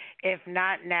 question. If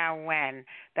not now, when?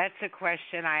 That's a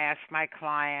question I ask my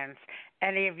clients.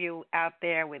 Any of you out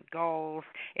there with goals,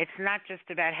 it's not just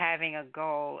about having a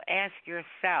goal. Ask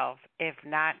yourself, if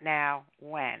not now,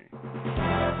 when?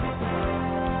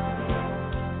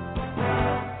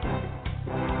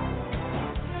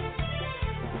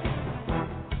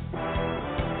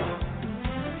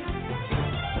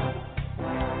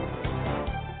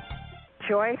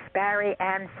 Joyce, Barrie,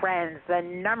 and Friends, the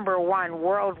 #1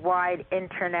 worldwide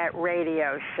internet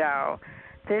radio show.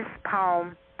 This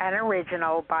poem, an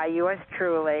original by yours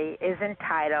truly, is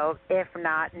entitled, If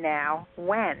Not Now,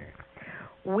 When?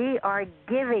 We are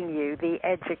giving you the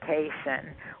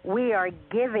education. We are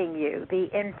giving you the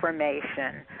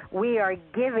information. We are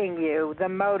giving you the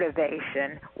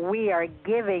motivation. We are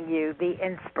giving you the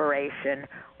inspiration.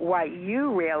 What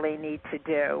you really need to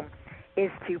do is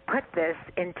to put this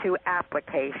into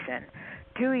application.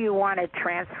 Do you want a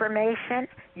transformation?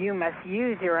 You must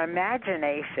use your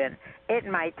imagination. It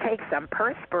might take some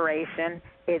perspiration.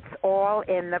 It's all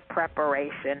in the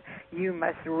preparation. You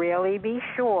must really be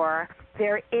sure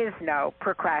there is no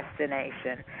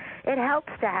procrastination. It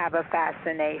helps to have a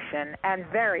fascination and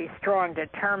very strong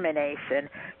determination.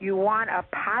 You want a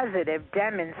positive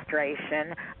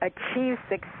demonstration, achieve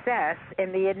success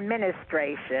in the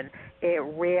administration. It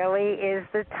really is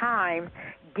the time.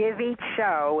 Give each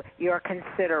show your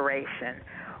consideration.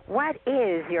 What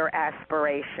is your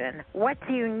aspiration? What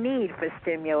do you need for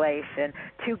stimulation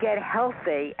to get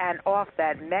healthy and off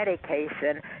that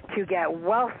medication? To get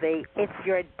wealthy, it's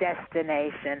your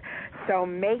destination. So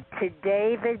make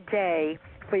today the day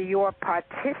for your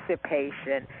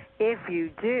participation. If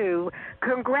you do,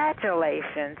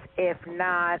 congratulations. If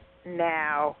not,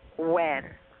 now, when?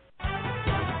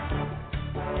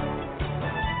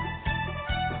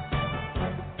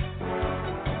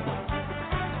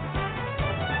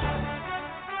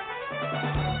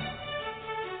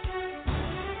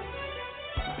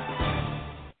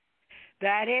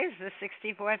 That is the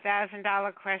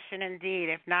 $64,000 question indeed,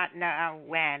 if not now,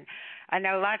 when. I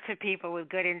know lots of people with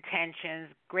good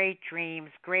intentions, great dreams,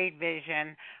 great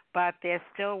vision, but they're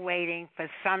still waiting for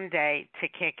someday to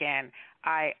kick in.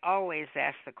 I always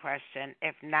ask the question,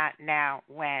 if not now,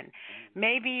 when?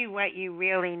 Maybe what you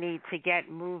really need to get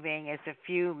moving is a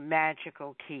few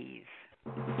magical keys.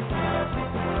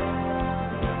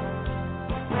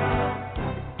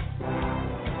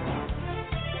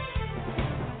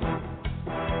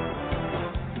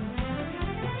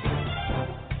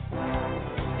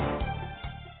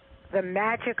 The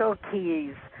Magical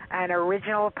Keys, an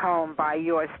original poem by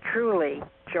yours truly,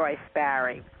 Joyce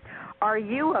Barrie. Are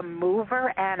you a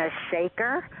mover and a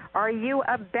shaker? Are you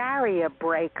a barrier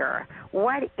breaker?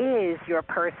 What is your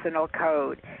personal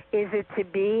code? Is it to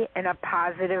be in a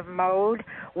positive mode?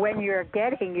 When you're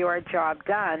getting your job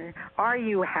done, are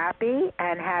you happy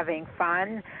and having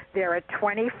fun? There are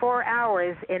 24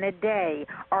 hours in a day.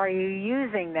 Are you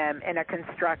using them in a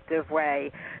constructive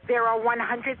way? There are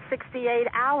 168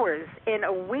 hours in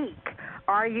a week.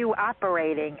 Are you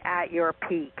operating at your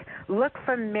peak? Look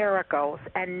for miracles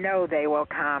and know they will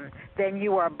come. Then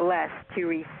you are blessed to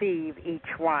receive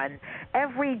each one.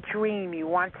 Every dream you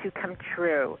want to come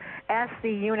true, ask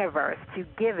the universe to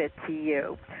give it to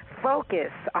you.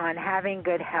 Focus on having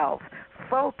good health.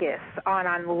 Focus on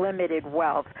unlimited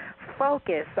wealth.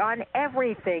 Focus on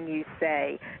everything you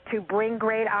say to bring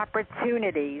great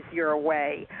opportunities your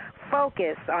way.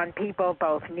 Focus on people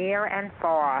both near and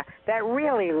far that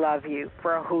really love you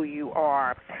for who you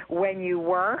are. When you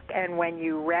work and when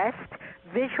you rest,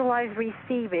 visualize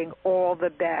receiving all the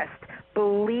best.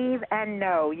 Believe and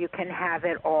know you can have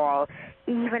it all,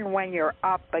 even when you're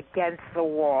up against the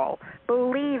wall.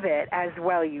 Believe it as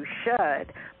well you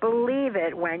should. Believe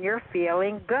it when you're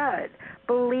feeling good.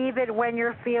 Believe it when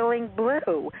you're feeling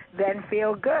blue. Then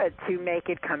feel good to make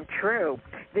it come true.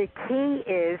 The key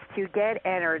is to get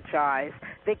energized.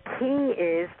 The key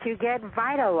is to get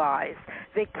vitalized.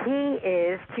 The key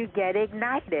is to get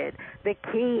ignited. The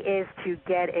key is to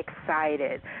get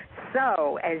excited.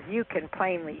 So, as you can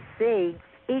plainly see,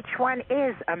 each one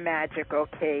is a magical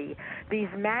key. These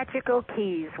magical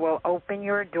keys will open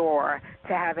your door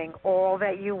to having all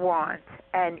that you want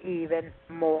and even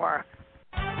more.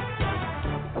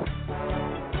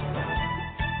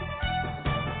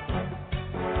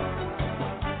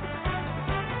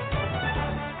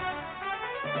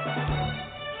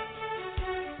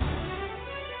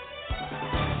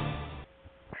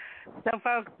 So,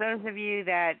 folks, those of you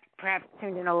that perhaps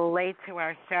tuned in a little late to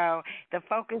our show, the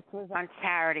focus was on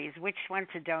charities, which ones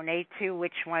to donate to,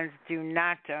 which ones do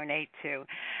not donate to.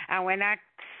 And we're not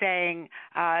saying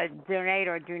donate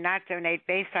or do not donate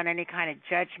based on any kind of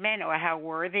judgment or how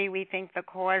worthy we think the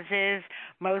cause is.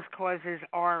 Most causes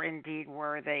are indeed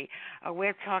worthy.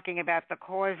 We're talking about the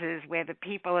causes where the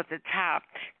people at the top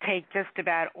take just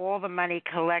about all the money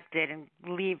collected and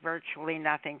leave virtually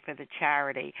nothing for the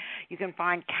charity. You can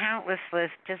find countless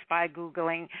lists just by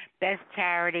Googling best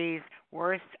charities,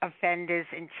 worst offenders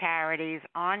in charities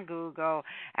on Google,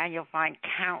 and you'll find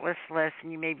countless lists,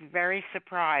 and you may be very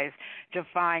surprised to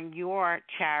find your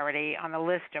charity on the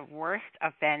list of worst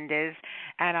offenders.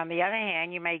 And on the other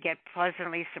hand, you may get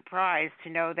pleasantly surprised to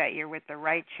know that you're with the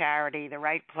right charity, the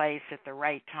right place at the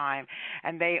right time,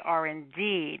 and they are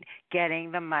indeed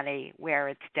getting the money where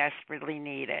it's desperately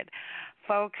needed.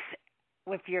 Folks,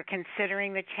 if you're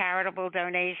considering the charitable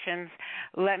donations,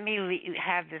 let me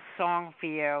have this song for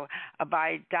you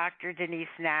by Dr. Denise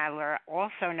Nadler,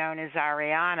 also known as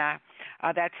Ariana.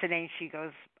 That's the name she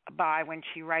goes by when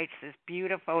she writes this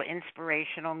beautiful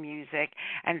inspirational music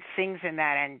and sings in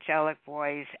that angelic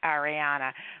voice,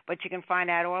 Ariana. But you can find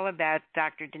out all about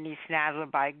Dr. Denise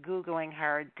Nadler by Googling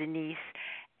her, Denise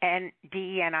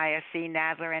N-D-E-N-I-S-E,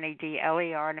 Nadler,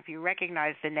 N-A-D-L-E-R. And if you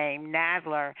recognize the name,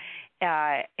 Nadler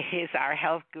is our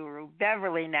health guru,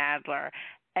 Beverly Nadler.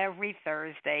 Every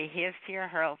Thursday, here's to your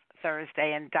health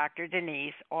Thursday, and Dr.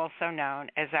 Denise, also known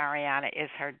as Ariana, is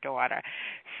her daughter.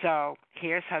 So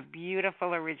here's her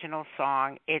beautiful original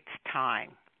song, It's Time.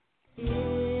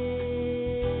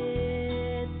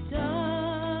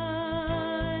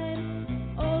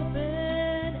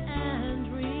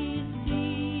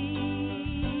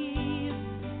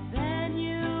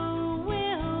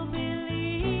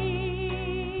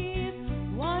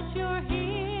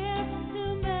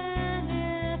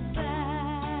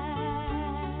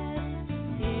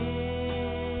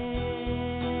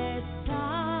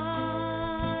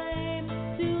 Time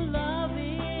to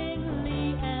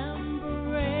lovingly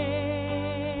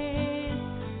embrace.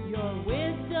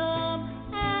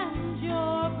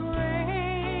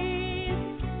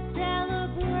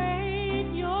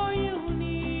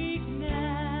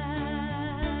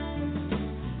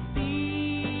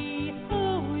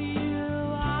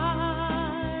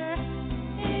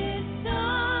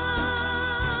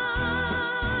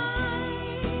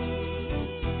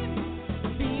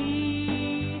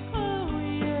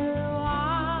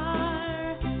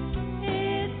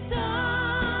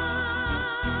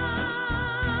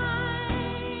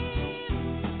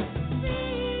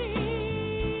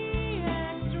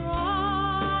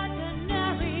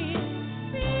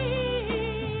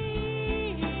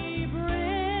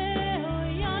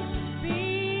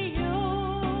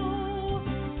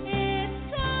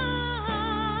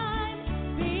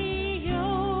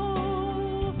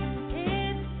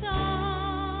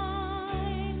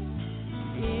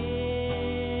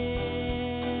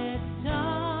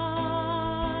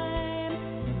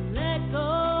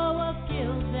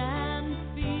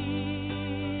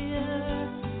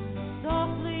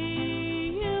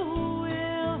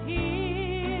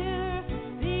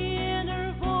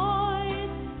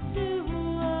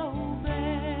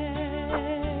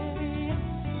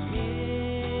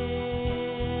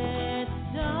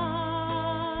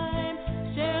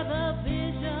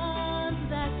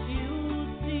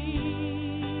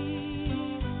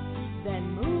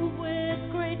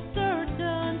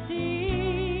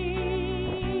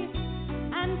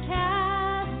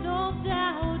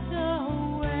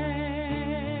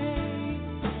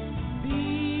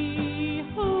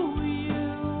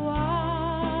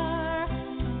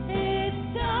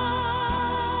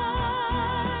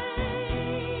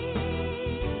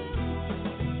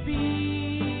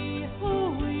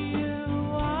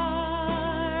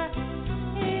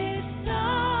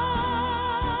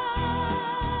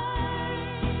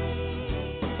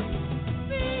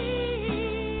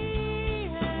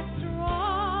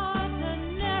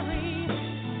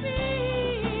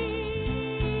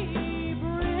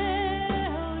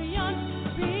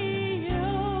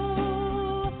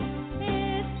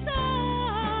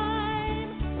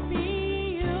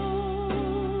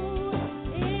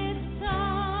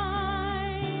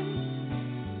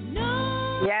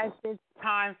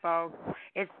 time, folks.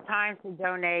 It's time to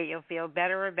donate. You'll feel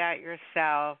better about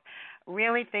yourself.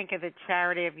 Really think of the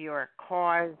charity of your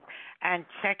cause and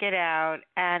check it out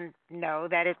and know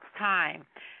that it's time.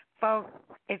 Folks,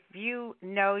 if you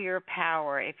know your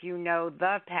power, if you know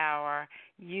the power,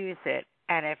 use it.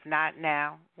 And if not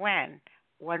now, when?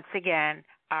 Once again,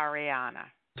 Ariana.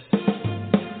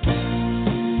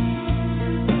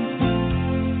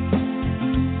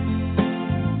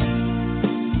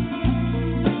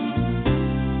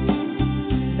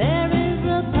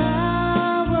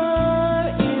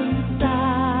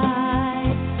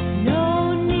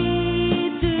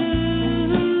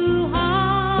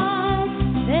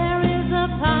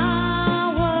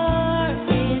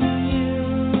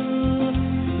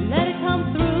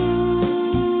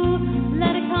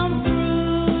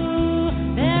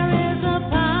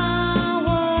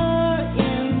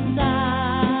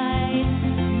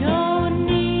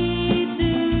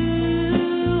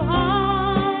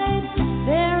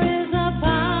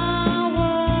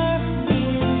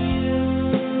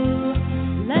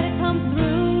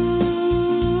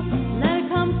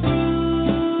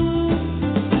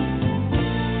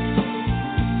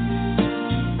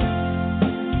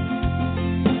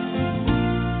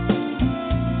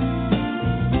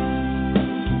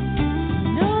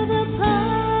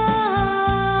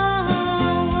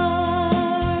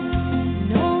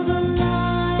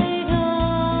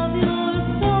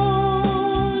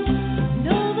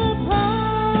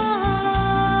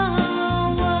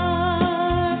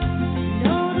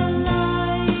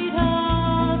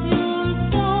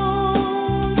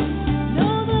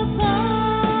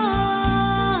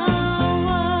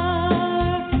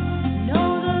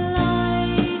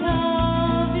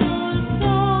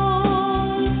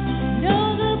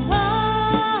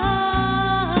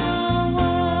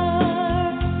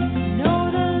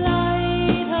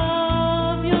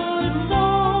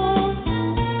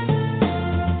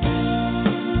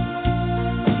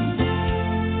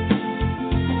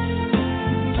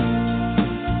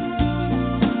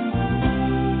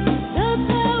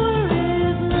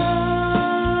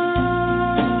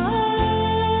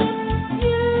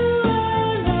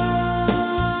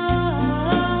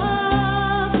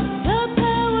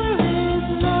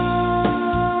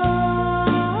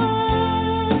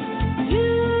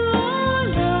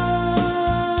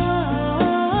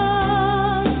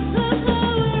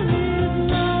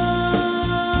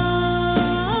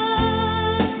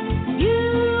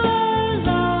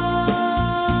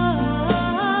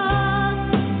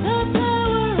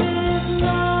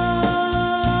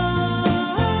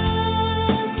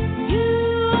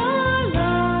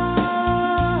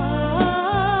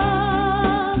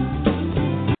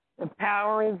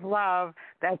 Love.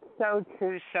 That's so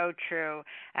true, so true.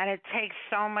 And it takes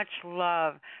so much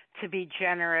love to be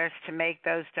generous, to make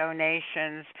those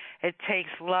donations. It takes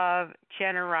love,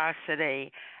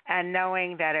 generosity, and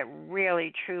knowing that it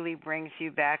really, truly brings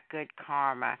you back good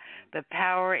karma. The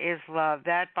power is love.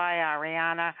 That by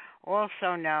Ariana,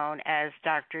 also known as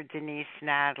Dr. Denise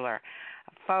Nadler.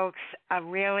 Folks,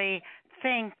 really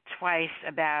think twice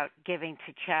about giving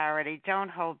to charity. Don't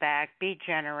hold back. Be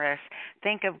generous.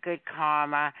 Think of good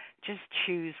karma. Just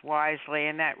choose wisely,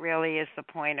 and that really is the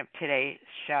point of today's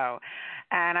show.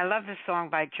 And I love the song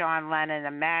by John Lennon,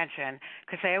 Imagine,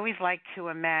 because I always like to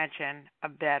imagine a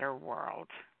better world.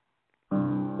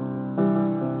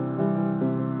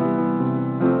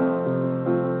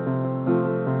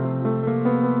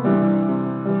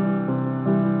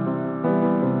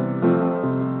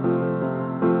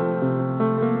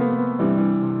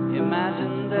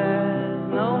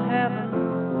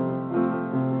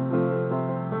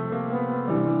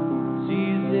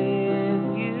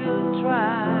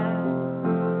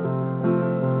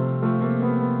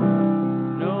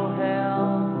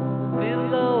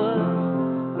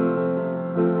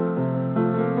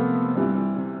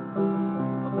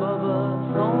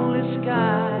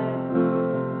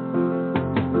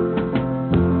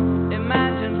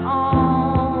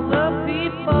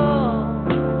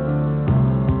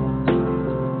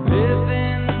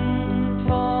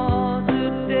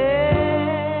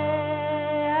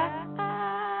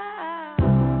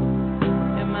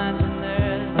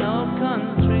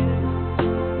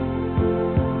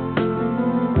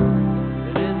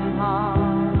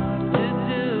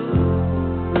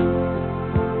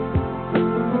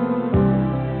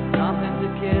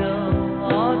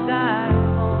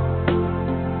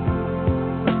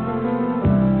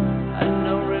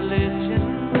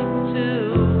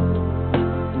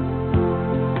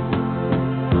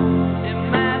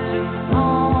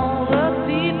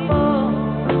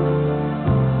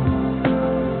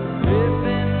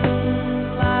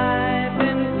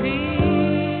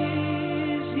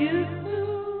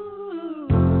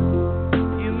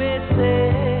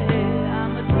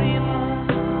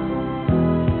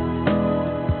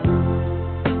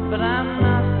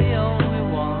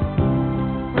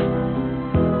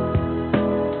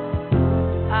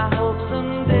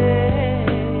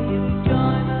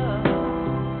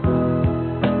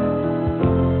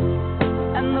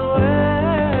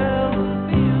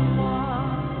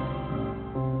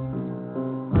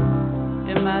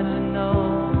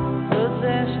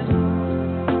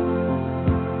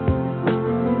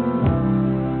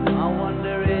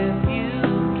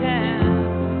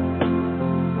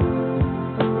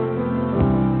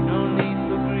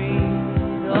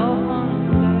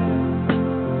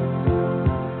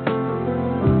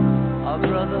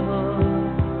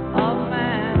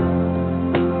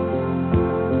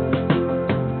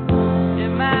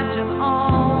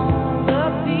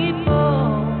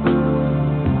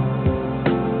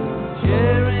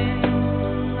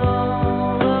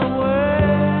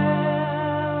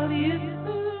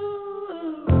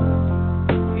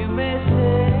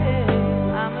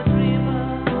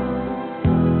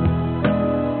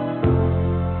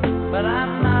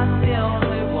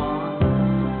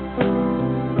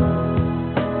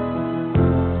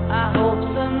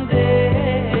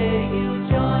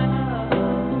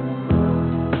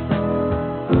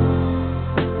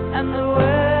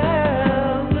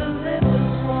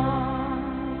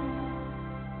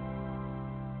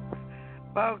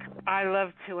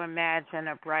 imagine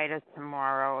a brighter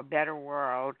tomorrow, a better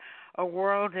world, a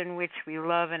world in which we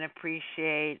love and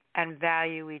appreciate and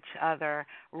value each other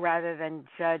rather than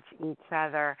judge each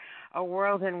other, a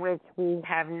world in which we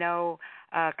have no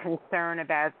concern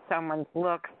about someone's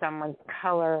look, someone's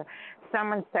color,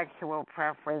 someone's sexual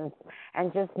preference,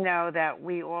 and just know that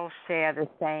we all share the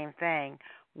same thing,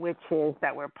 which is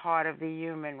that we're part of the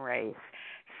human race.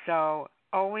 So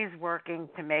always working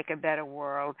to make a better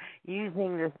world,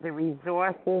 using the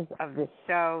resources of the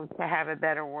show to have a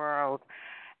better world.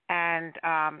 And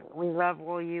we love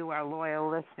all you, our loyal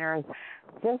listeners.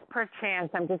 Just per chance,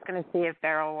 I'm just going to see if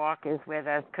Beryl Walk is with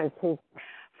us, because his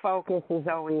focus is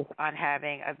always on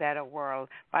having a better world.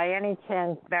 By any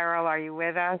chance, Beryl, are you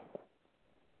with us?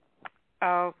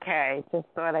 Okay, just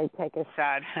thought I'd take a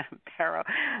shot. Beryl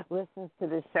listens to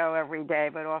the show every day,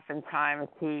 but oftentimes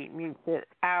he mutes it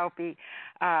out,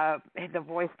 the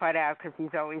voice part out, because he's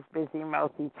always busy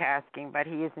multitasking, but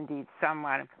he is indeed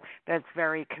someone that's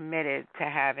very committed to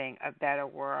having a better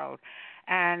world.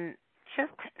 And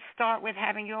just start with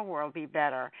having your world be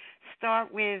better.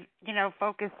 Start with,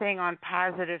 focusing on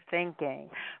positive thinking,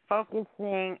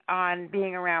 focusing on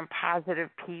being around positive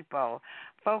people,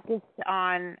 focus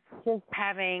on just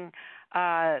having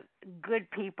good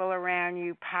people around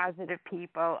you, positive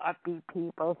people, upbeat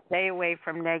people. Stay away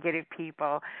from negative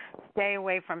people. Stay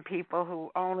away from people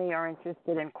who only are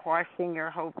interested in quashing your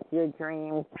hopes, your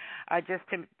dreams,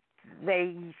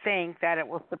 they think that it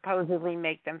will supposedly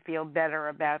make them feel better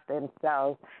about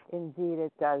themselves. Indeed,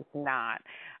 it does not.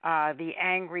 The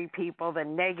angry people, the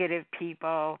negative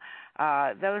people,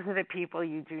 those are the people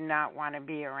you do not want to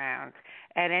be around.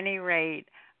 At any rate,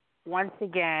 once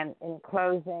again, in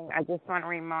closing, I just want to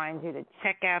remind you to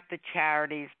check out the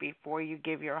charities before you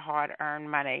give your hard-earned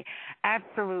money.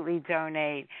 Absolutely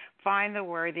donate. Find the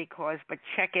worthy cause, but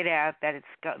check it out that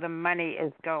the money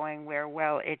is going where,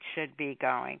 it should be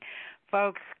going.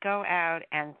 Folks, go out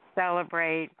and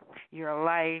celebrate your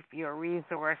life, your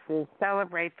resources.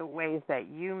 Celebrate the ways that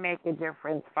you make a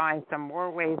difference. Find some more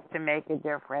ways to make a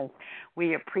difference.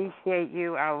 We appreciate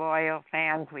you, our loyal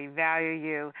fans. We value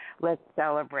you. Let's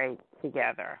celebrate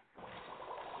together.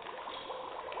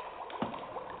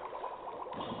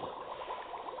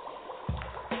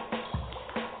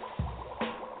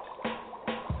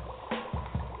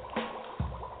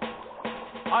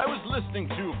 I was listening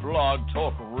to Blog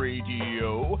Talk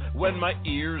Radio when my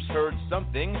ears heard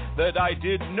something that I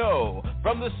didn't know.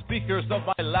 From the speakers of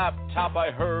my laptop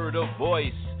I heard a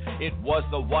voice. It was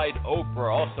the White Oprah,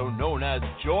 also known as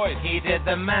Joyce. He did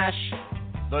the mash.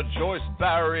 The Joyce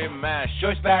Barrie mash.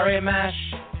 Joyce Barrie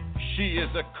mash. She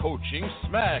is a coaching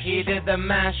smash. He did the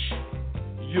mash.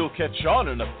 You'll catch on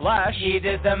in a flash. He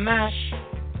did the mash.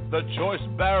 The Joyce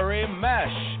Barrie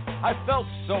mash. I felt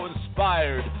so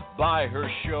inspired by her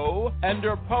show, and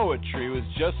her poetry was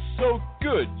just so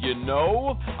good,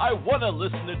 I want to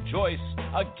listen to Joyce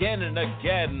again and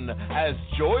again, as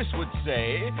Joyce would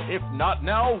say, if not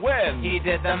now, when? He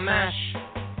did the mash.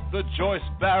 The Joyce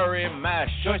Barrie mash.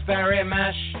 Joyce Barrie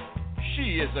mash.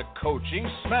 She is a coaching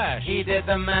smash. He did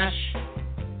the mash.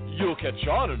 You'll catch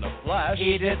on in a flash.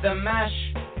 He did the mash.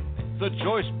 The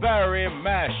Joyce Barrie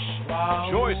mash. Wow.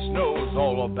 Joyce knows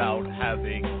all about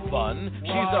having fun. Wow.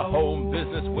 She's a home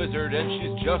business wizard and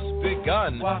she's just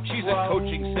begun. Wow. She's a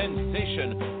coaching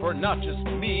sensation for not just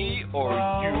me or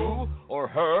you or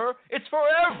her. It's for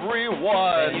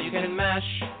everyone. Then you can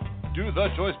mash. Do the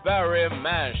Joyce Barrie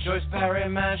mash. Joyce Barrie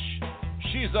mash.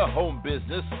 She's a home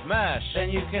business smash.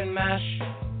 Then you can mash.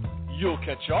 You'll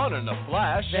catch on in a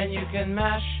flash. Then you can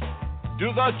mash. Do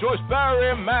the Joyce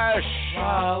Barrie mash.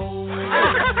 Wow.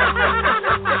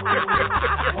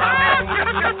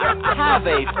 Have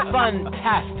a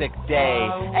fantastic day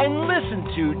and listen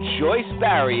to Joyce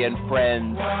Barrie and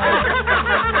Friends.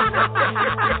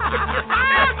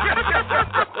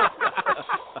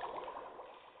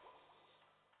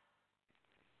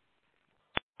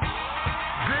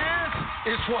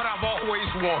 This is what I've always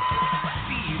wanted.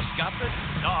 Steve's got the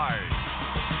stars.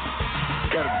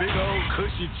 Got a big old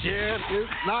cushy chair.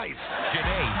 It's nice.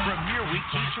 Today, Premiere Week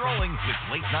keeps rolling with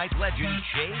late-night legend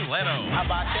Jay Leno. How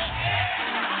about that?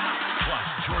 Plus,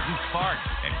 Jordan Sparks.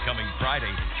 And coming Friday,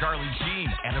 Charlie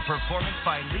Sheen and a performance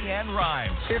by Leanne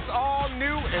Rimes. It's all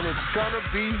new, and it's gonna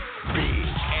be big.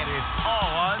 And it's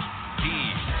all on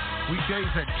Steve.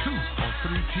 Weekdays at 2 on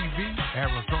 3TV,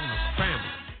 Arizona's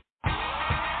Family.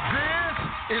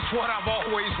 This is what I've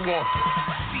always wanted.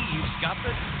 Steve's got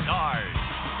the stars.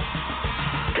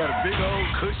 Got a big old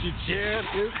cushy chair.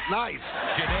 It's nice.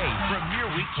 Today,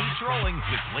 Premiere Week keeps rolling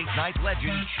with late-night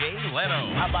legend Jay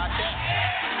Leno. How about that?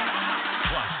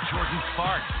 plus Jordan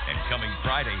Sparks. And coming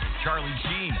Friday, Charlie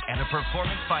Sheen and a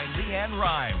performance by Leanne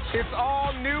Rimes. It's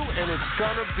all new and it's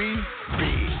gonna be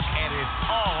big. And it's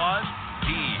all on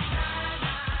Team.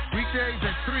 Weekdays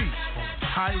at 3 on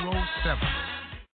Cairo 7.